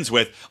he's friends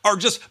with, are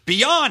just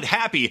beyond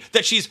happy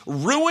that she's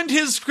ruined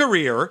his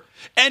career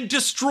and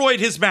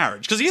destroyed his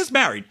marriage. Because he is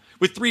married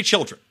with 3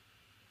 children.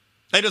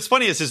 And what's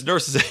funny is his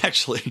nurse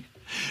actually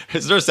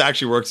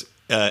works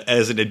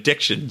as an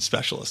addiction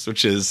specialist,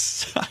 which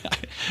is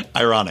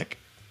ironic.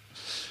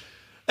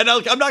 And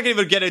I'm not going to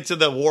even get into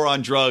the war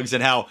on drugs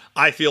and how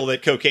I feel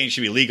that cocaine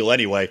should be legal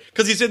anyway,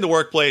 because he's in the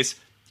workplace.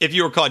 If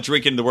you were caught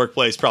drinking in the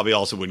workplace, probably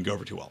also wouldn't go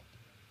over too well.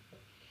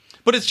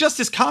 But it's just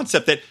this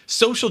concept that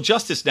social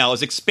justice now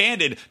is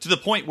expanded to the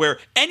point where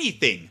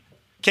anything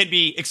can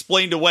be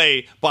explained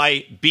away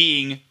by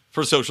being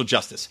for social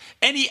justice.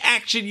 Any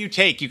action you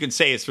take, you can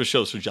say it's for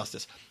social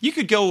justice. You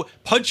could go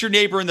punch your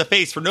neighbor in the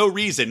face for no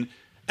reason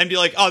and be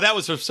like, oh, that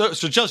was for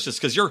social justice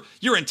because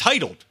you're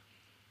entitled.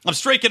 I'm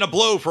striking a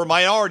blow for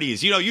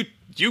minorities. You know, you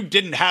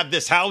didn't have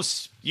this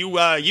house. You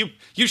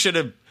should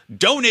have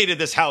donated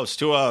this house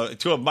to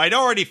a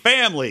minority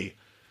family.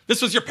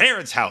 This was your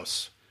parents'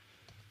 house.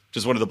 Which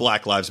is one of the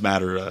Black Lives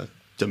Matter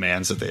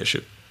demands that they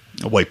issue.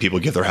 White people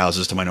give their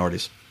houses to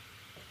minorities.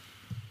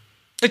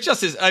 It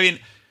just is, I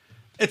mean,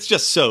 it's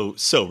just so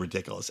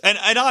ridiculous. And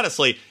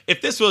honestly, if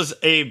this was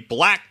a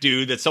black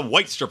dude that some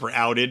white stripper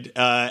outed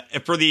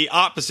for the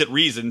opposite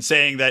reason,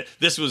 saying that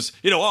this was,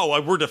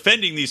 we're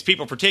defending these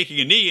people for taking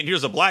a knee, and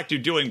here's a black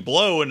dude doing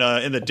blow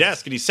in the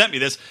desk, and he sent me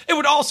this, it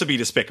would also be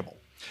despicable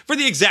for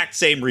the exact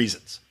same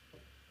reasons.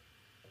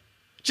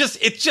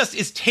 It just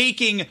is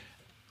taking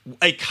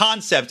a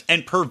concept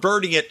and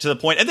perverting it to the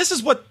point. And this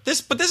is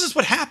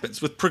what happens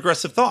with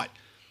progressive thought.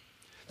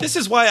 This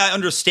is why I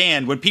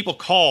understand when people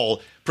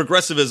call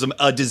progressivism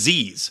a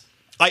disease.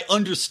 I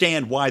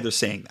understand why they're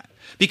saying that.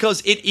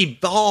 Because it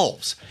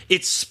evolves,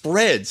 it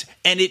spreads,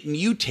 and it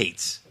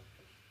mutates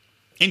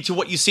into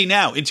what you see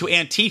now, into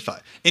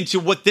Antifa, into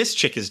what this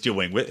chick is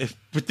doing with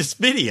this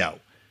video,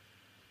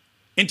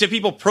 into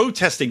people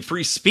protesting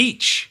free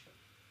speech.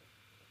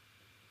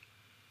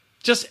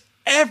 Just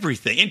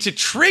everything, into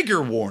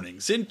trigger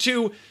warnings,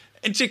 into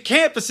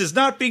campuses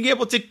not being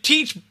able to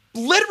teach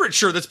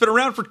literature that's been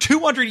around for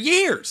 200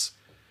 years.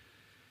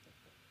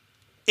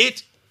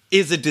 It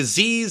is a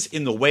disease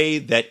in the way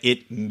that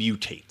it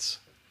mutates.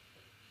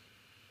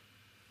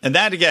 And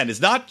that, again,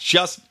 is not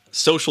just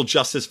social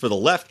justice for the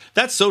left.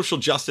 That's social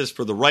justice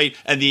for the right.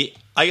 And the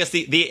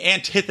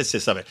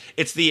antithesis of it.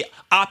 It's the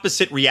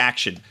opposite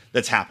reaction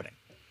that's happening.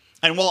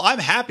 And while I'm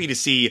happy to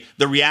see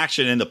the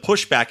reaction and the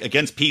pushback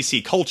against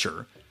PC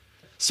culture,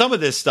 some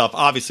of this stuff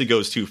obviously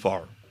goes too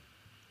far.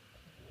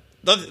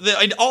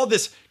 All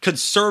this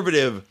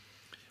conservative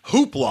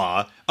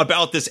hoopla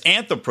about this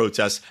anthem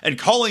protest and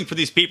calling for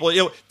these people,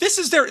 this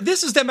is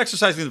them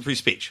exercising the free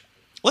speech.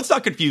 Let's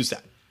not confuse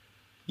that.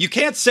 You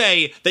can't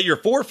say that you're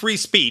for free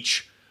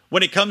speech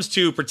when it comes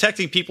to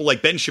protecting people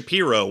like Ben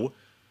Shapiro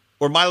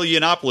or Milo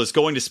Yiannopoulos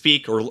going to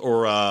speak,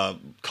 or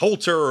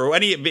Coulter, or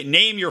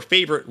name your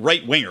favorite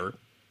right winger,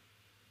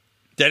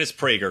 Dennis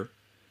Prager.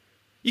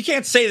 You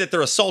can't say that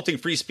they're assaulting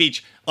free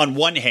speech on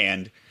one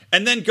hand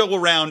and then go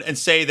around and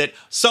say that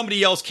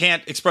somebody else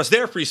can't express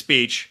their free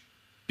speech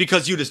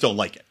because you just don't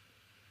like it.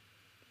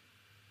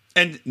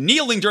 And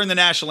kneeling during the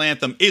national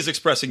anthem is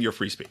expressing your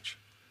free speech.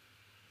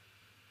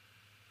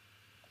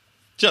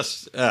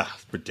 Just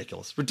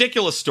ridiculous.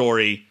 Ridiculous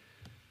story.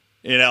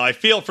 I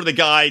feel for the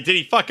guy. Did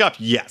he fuck up?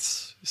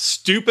 Yes.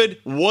 Stupid?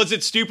 Was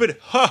it stupid?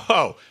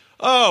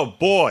 Oh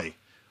boy.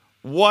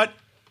 What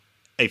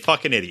a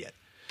fucking idiot.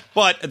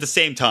 But at the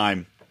same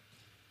time,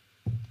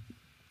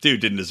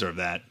 dude didn't deserve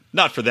that.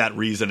 Not for that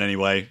reason,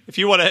 anyway. If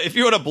you want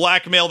to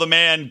blackmail the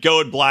man,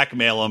 go and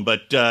blackmail him,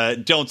 but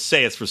don't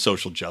say it's for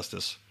social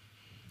justice.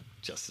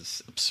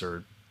 Just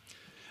absurd.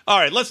 All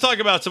right, let's talk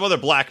about some other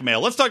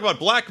blackmail. Let's talk about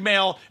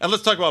blackmail, and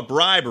let's talk about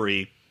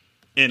bribery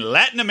in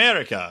Latin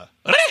America.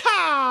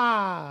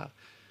 Reha!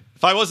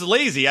 If I wasn't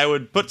lazy, I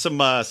would put some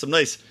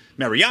nice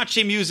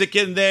mariachi music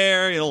in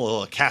there, a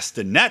little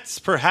castanets,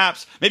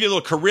 perhaps, maybe a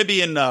little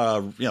Caribbean,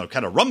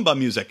 kind of rumba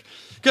music.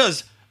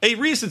 Because a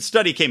recent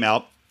study came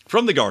out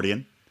from The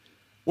Guardian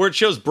where it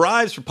shows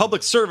bribes for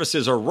public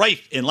services are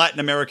rife in Latin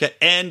America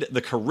and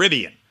the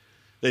Caribbean.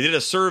 They did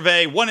a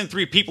survey. 1 in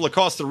 3 people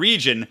across the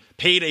region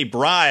paid a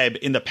bribe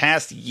in the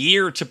past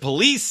year to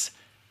police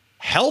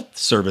health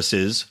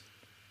services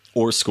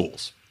or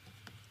schools.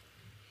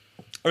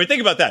 I mean,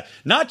 think about that.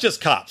 Not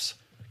just cops.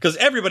 Because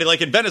everybody,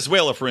 like in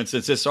Venezuela, for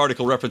instance, this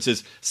article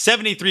references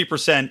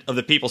 73% of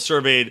the people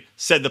surveyed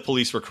said the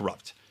police were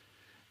corrupt.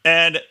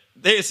 And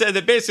they said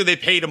that basically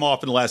they paid them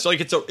off in the last, like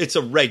it's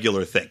a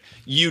regular thing.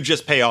 You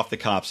just pay off the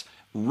cops.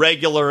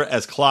 Regular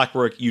as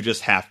clockwork, you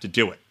just have to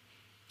do it.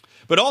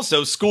 But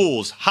also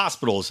schools,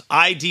 hospitals,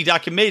 ID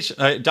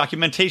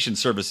documentation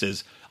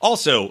services,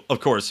 also, of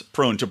course,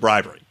 prone to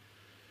bribery.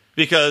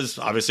 Because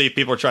obviously, if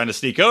people are trying to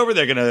sneak over,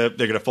 they're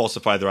gonna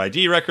falsify their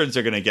ID records.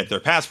 They're gonna get their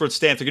passport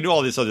stamped. They're gonna do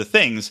all these other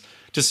things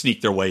to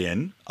sneak their way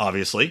in.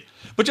 Obviously,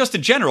 but just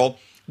in general,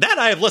 that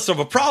I have less of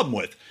a problem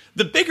with.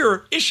 The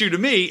bigger issue to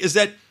me is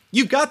that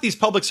you've got these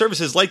public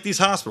services like these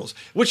hospitals,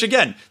 which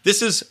again,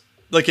 this is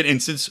like an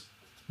instance.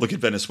 Look at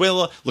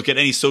Venezuela. Look at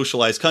any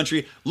socialized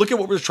country. Look at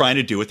what we're trying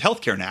to do with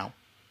healthcare now,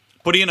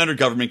 putting it under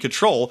government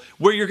control,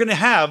 where you're going to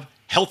have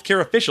healthcare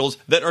officials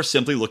that are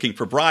simply looking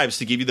for bribes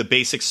to give you the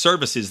basic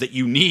services that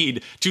you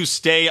need to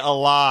stay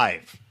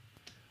alive.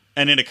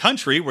 And in a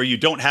country where you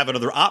don't have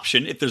another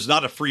option, if there's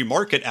not a free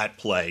market at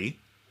play,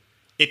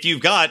 if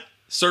you've got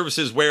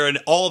services wherein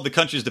all of the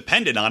country is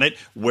dependent on it,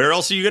 where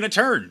else are you going to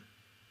turn?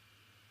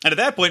 And at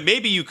that point,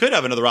 maybe you could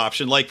have another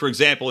option. Like, for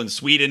example, in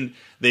Sweden,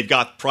 they've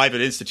got private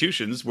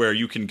institutions where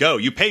you can go.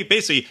 You pay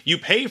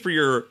for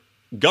your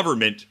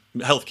government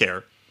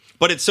healthcare,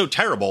 but it's so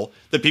terrible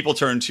that people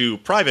turn to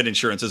private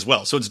insurance as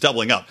well. So it's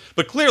doubling up.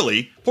 But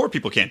clearly, poor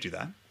people can't do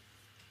that.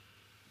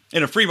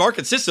 In a free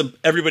market system,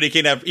 everybody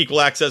can have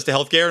equal access to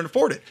healthcare and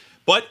afford it.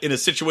 But in a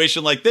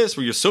situation like this,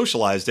 where you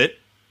socialized it,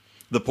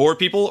 the poor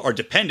people are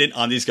dependent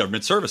on these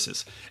government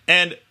services.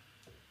 And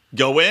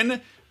go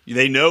in,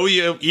 they know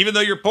you, even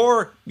though you're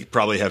poor, you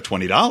probably have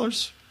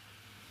 $20.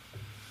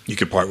 You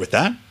could part with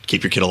that,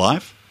 keep your kid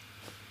alive.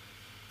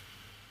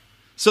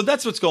 So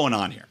that's what's going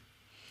on here.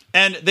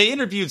 And they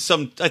interviewed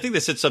some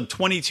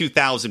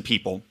 22,000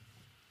 people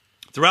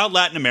throughout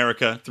Latin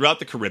America, throughout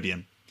the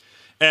Caribbean.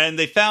 And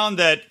they found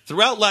that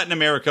throughout Latin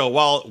America,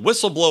 while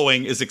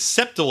whistleblowing is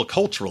acceptable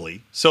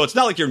culturally, so it's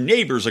not like your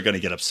neighbors are going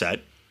to get upset,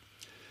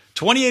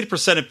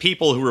 28% of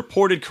people who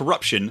reported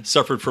corruption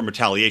suffered from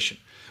retaliation,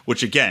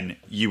 which again,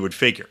 you would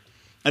figure.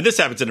 And this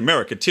happens in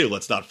America too,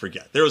 let's not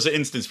forget. There was an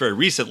instance very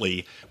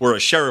recently where a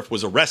sheriff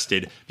was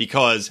arrested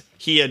because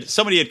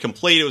somebody had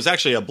complained, it was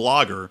actually a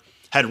blogger,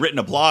 had written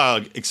a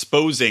blog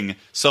exposing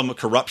some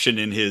corruption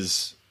in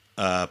his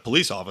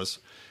police office.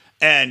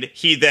 And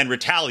he then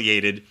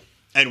retaliated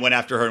and went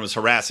after her and was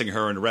harassing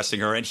her and arresting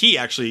her. And she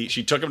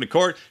took him to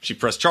court. She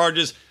pressed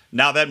charges.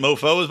 Now that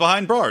mofo is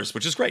behind bars,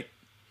 which is great.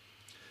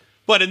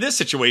 But in this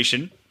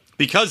situation,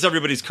 because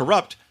everybody's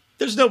corrupt,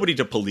 there's nobody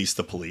to police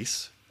the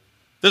police.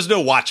 There's no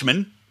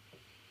watchman.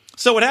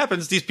 So what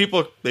happens, these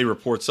people, they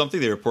report something,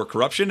 they report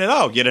corruption, and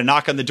you get a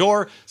knock on the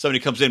door, somebody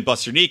comes in,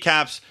 busts your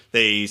kneecaps,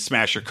 they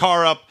smash your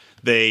car up,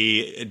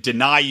 they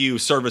deny you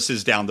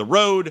services down the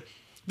road.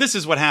 This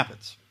is what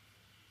happens.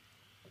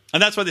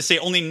 And that's why they say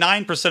only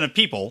 9% of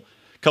people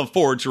come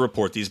forward to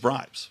report these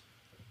bribes.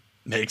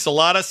 Makes a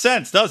lot of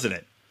sense, doesn't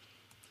it?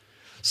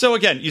 So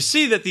again, you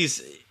see that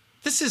this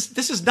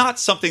is not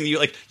something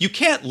that you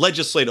can't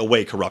legislate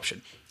away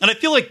corruption. And I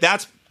feel like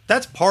that's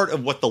part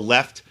of what the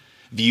left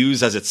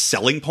views as its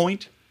selling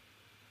point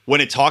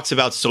when it talks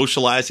about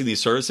socializing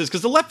these services,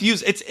 because the left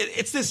views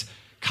it's this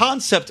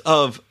concept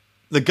of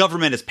the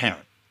government as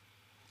parent.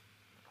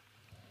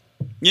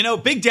 You know,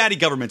 Big Daddy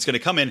government's going to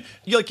come in.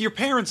 Your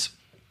parents.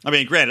 I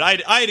mean, granted,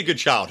 I had a good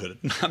childhood.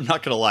 I'm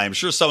not going to lie. I'm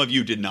sure some of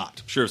you did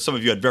not. I'm sure some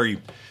of you had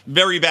very,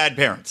 very bad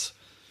parents.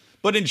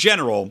 But in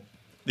general,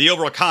 the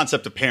overall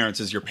concept of parents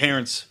is your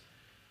parents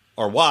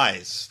are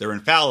wise. They're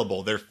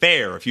infallible. They're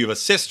fair. If you have a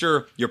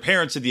sister, your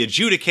parents are the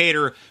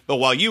adjudicator. But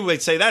while you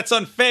would say that's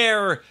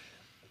unfair,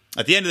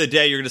 at the end of the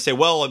day, you're going to say,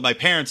 well, my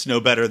parents know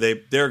better. They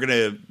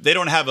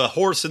don't have a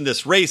horse in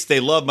this race. They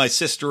love my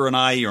sister and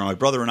I, or my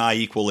brother and I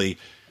equally.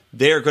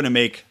 They're going to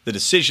make the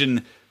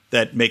decision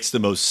that makes the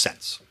most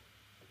sense.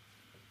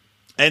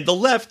 And the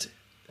left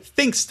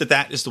thinks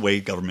that is the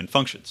way government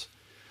functions.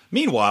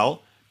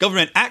 Meanwhile,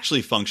 government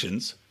actually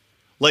functions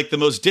like the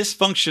most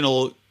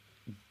dysfunctional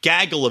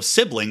gaggle of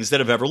siblings that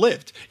have ever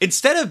lived.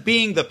 Instead of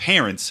being the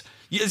parents,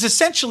 it's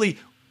essentially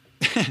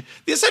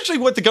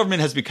what the government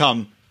has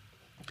become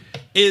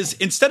is,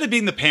 instead of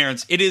being the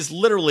parents, it is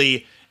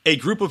literally a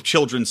group of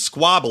children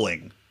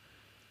squabbling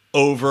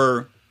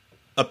over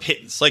a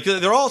pittance. Like,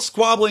 they're all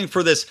squabbling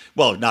for this.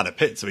 Well, not a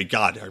pittance. I mean,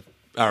 God,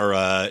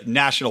 our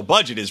national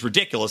budget is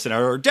ridiculous and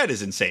our debt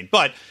is insane.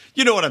 But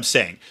you know what I'm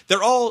saying.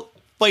 They're all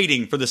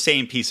fighting for the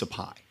same piece of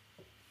pie.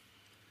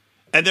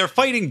 And they're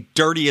fighting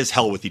dirty as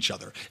hell with each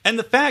other. And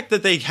the fact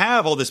that they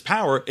have all this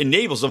power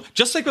enables them,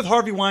 just like with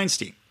Harvey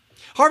Weinstein.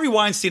 Harvey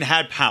Weinstein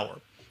had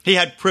power. He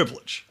had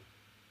privilege.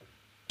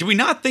 Do we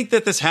not think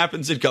that this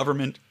happens in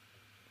government?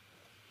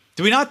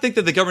 Do we not think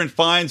that the government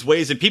finds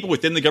ways, and people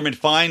within the government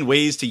find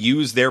ways to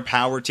use their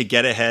power to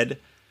get ahead?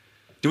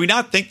 Do we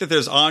not think that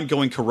there's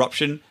ongoing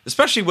corruption,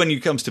 especially when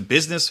it comes to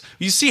business?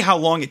 You see how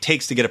long it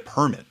takes to get a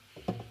permit.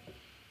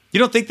 You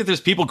don't think that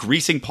there's people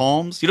greasing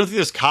palms? You don't think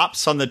there's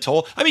cops on the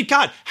toll? I mean,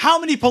 God, how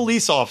many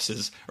police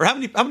offices or how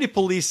many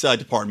police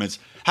departments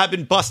have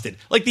been busted?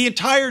 Like the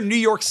entire New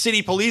York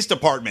City Police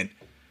Department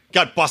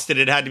got busted.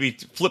 It had to be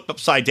flipped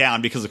upside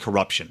down because of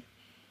corruption.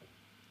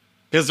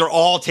 Because they're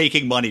all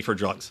taking money for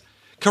drugs.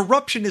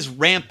 Corruption is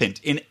rampant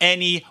in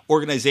any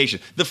organization.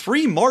 The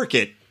free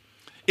market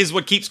is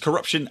what keeps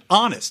corruption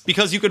honest,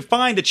 because you can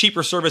find a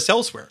cheaper service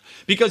elsewhere,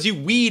 because you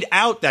weed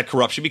out that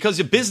corruption, because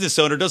a business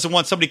owner doesn't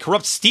want somebody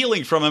corrupt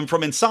stealing from him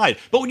from inside.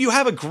 But when you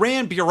have a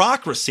grand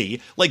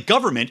bureaucracy like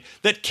government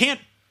that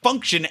can't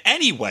function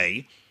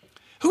anyway,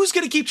 who's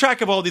going to keep track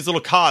of all these little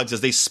cogs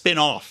as they spin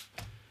off,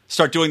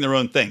 start doing their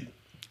own thing,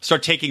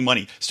 start taking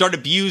money, start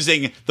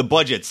abusing the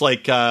budgets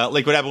like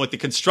what happened with the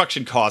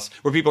construction costs,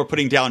 where people are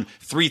putting down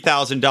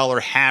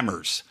 $3,000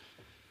 hammers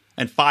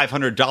and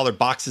 $500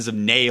 boxes of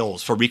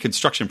nails for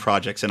reconstruction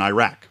projects in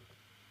Iraq.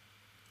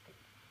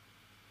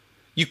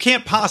 You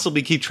can't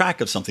possibly keep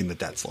track of something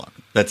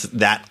that's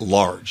that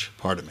large,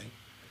 pardon me.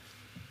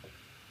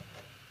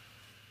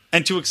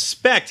 And to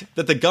expect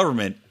that the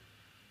government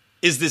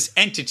is this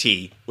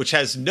entity which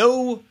has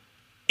no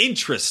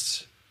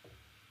interests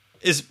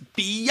is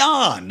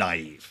beyond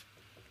naive.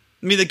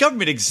 I mean, the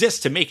government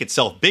exists to make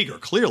itself bigger,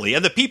 clearly,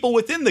 and the people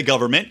within the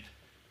government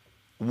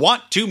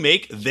want to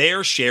make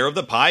their share of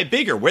the pie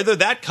bigger, whether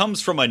that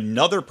comes from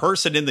another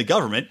person in the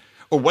government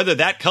or whether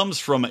that comes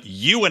from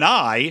you and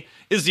I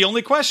is the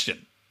only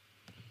question.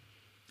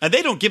 And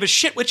they don't give a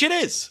shit which it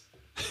is.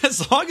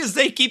 As long as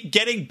they keep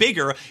getting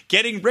bigger,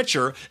 getting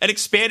richer, and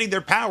expanding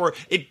their power,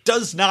 it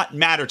does not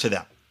matter to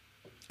them.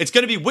 It's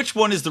going to be which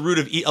one is the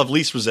route of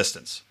least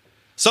resistance.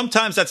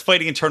 Sometimes that's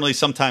fighting internally,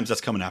 sometimes that's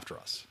coming after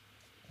us.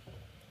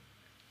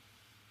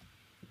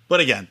 But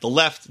again, the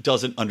left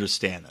doesn't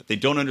understand that. They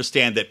don't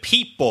understand that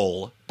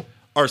people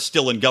are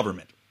still in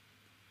government.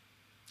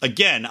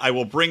 Again, I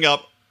will bring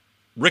up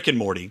Rick and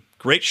Morty,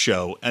 great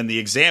show, and the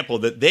example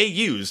that they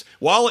use,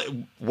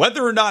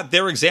 whether or not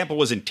their example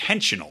was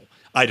intentional,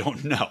 I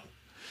don't know.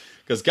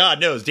 Because God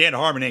knows Dan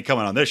Harmon ain't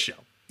coming on this show.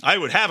 I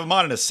would have him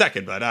on in a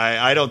second, but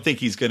I don't think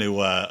he's going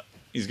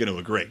to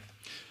agree.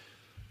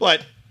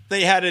 But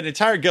they had an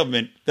entire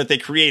government that they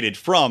created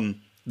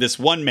from this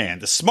one man,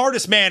 the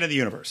smartest man in the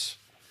universe.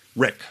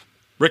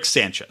 Rick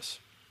Sanchez,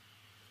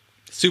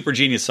 super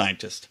genius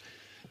scientist,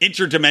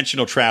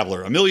 interdimensional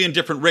traveler, a million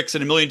different Ricks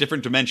in a million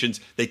different dimensions.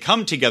 They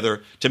come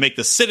together to make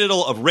the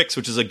Citadel of Ricks,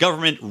 which is a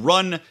government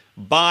run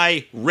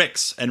by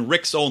Ricks and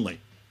Ricks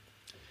only.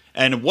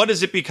 And what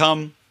does it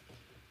become?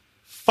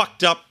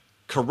 Fucked up,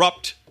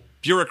 corrupt,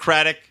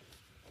 bureaucratic,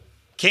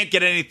 can't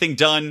get anything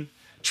done,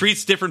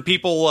 treats different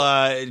people,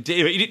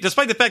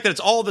 despite the fact that it's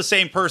all the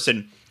same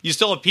person. You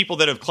still have people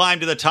that have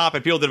climbed to the top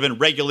and people that have been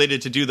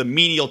regulated to do the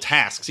menial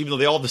tasks, even though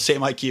they all have the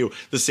same IQ,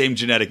 the same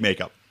genetic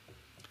makeup.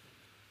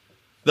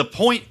 The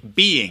point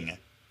being,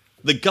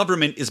 the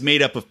government is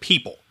made up of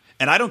people.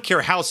 And I don't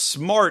care how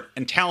smart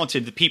and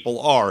talented the people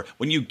are,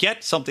 when you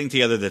get something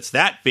together that's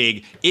that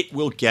big, it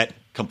will get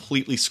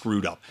completely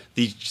screwed up.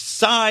 The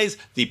size,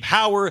 the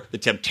power, the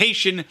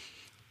temptation,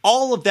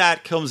 all of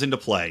that comes into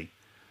play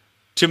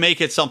to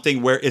make it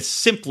something where it's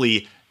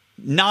simply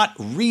not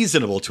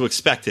reasonable to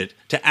expect it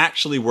to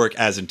actually work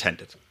as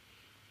intended.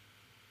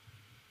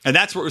 And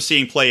that's what we're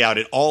seeing play out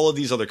in all of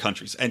these other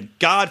countries. And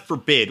God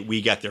forbid we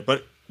get there,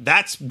 but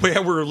that's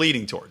where we're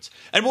leading towards.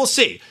 And we'll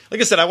see. Like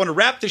I said, I want to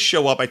wrap this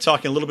show up by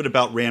talking a little bit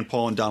about Rand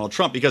Paul and Donald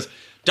Trump, because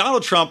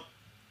Donald Trump,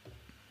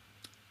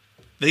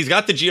 he's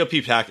got the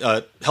GOP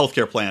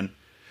healthcare plan,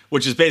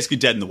 which is basically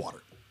dead in the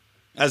water.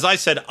 As I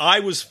said, I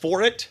was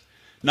for it,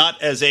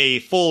 not as a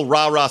full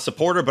rah-rah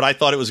supporter, but I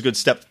thought it was a good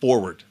step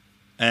forward.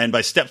 And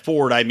by step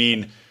forward, I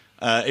mean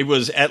it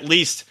was at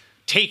least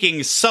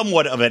taking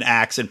somewhat of an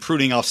axe and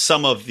pruning off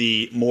some of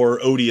the more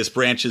odious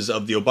branches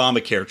of the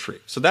Obamacare tree.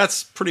 So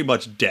that's pretty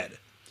much dead.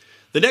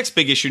 The next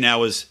big issue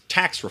now is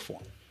tax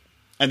reform.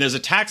 And there's a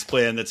tax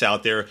plan that's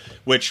out there,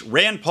 which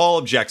Rand Paul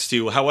objects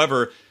to.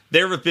 However,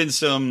 there have been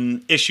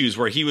some issues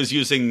where he was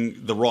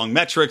using the wrong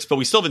metrics, but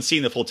we still haven't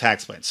seen the full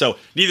tax plan. So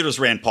neither does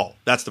Rand Paul.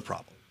 That's the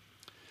problem.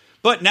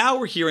 But now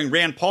we're hearing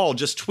Rand Paul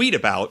just tweet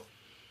about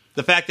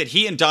the fact that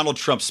he and Donald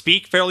Trump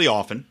speak fairly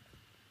often,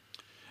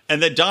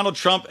 and that Donald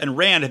Trump and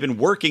Rand have been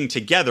working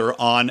together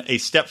on a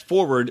step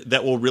forward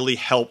that will really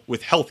help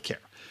with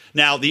healthcare.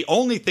 Now, the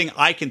only thing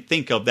I can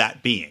think of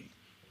that being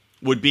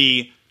would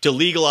be to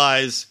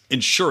legalize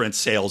insurance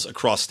sales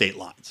across state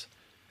lines.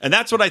 And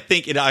that's what I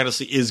think it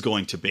honestly is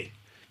going to be.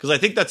 Because I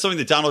think that's something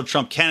that Donald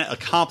Trump can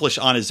accomplish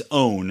on his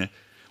own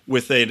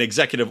with an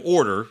executive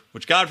order,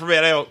 which, God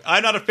forbid,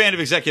 I'm not a fan of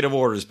executive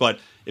orders, but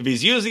if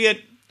he's using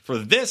it for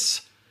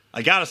this,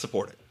 I got to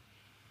support it.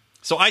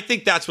 So I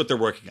think that's what they're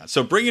working on.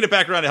 So bringing it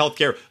back around to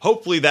healthcare,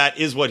 hopefully that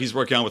is what he's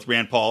working on with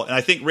Rand Paul. And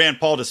I think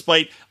Rand Paul,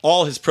 despite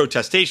all his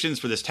protestations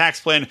for this tax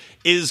plan,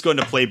 is going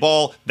to play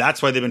ball.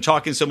 That's why they've been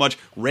talking so much.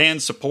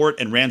 Rand's support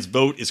and Rand's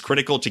vote is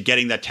critical to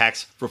getting that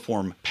tax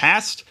reform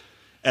passed.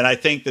 And I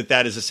think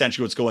that is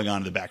essentially what's going on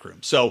in the back room.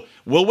 So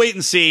we'll wait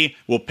and see.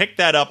 We'll pick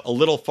that up a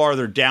little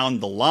farther down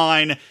the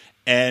line.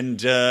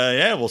 And,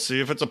 we'll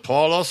see if it's a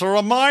plus or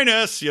a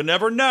minus. You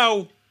never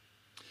know.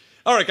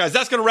 All right, guys,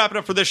 that's going to wrap it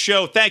up for this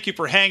show. Thank you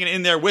for hanging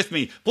in there with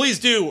me. Please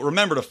do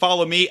remember to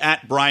follow me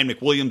at Brian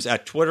McWilliams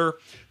at Twitter.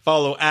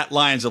 Follow at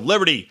Lions of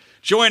Liberty.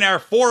 Join our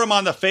forum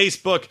on the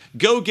Facebook.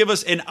 Go give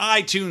us an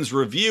iTunes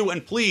review.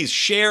 And please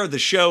share the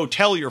show.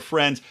 Tell your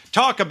friends.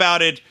 Talk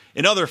about it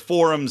in other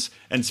forums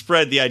and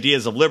spread the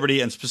ideas of liberty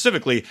and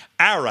specifically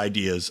our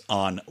ideas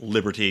on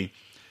liberty.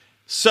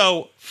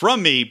 So,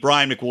 from me,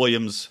 Brian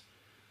McWilliams,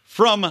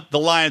 from the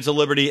Lions of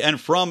Liberty and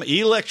from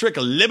Electric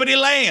Liberty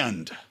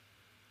Land,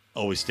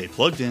 always stay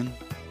plugged in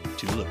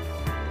to liberty.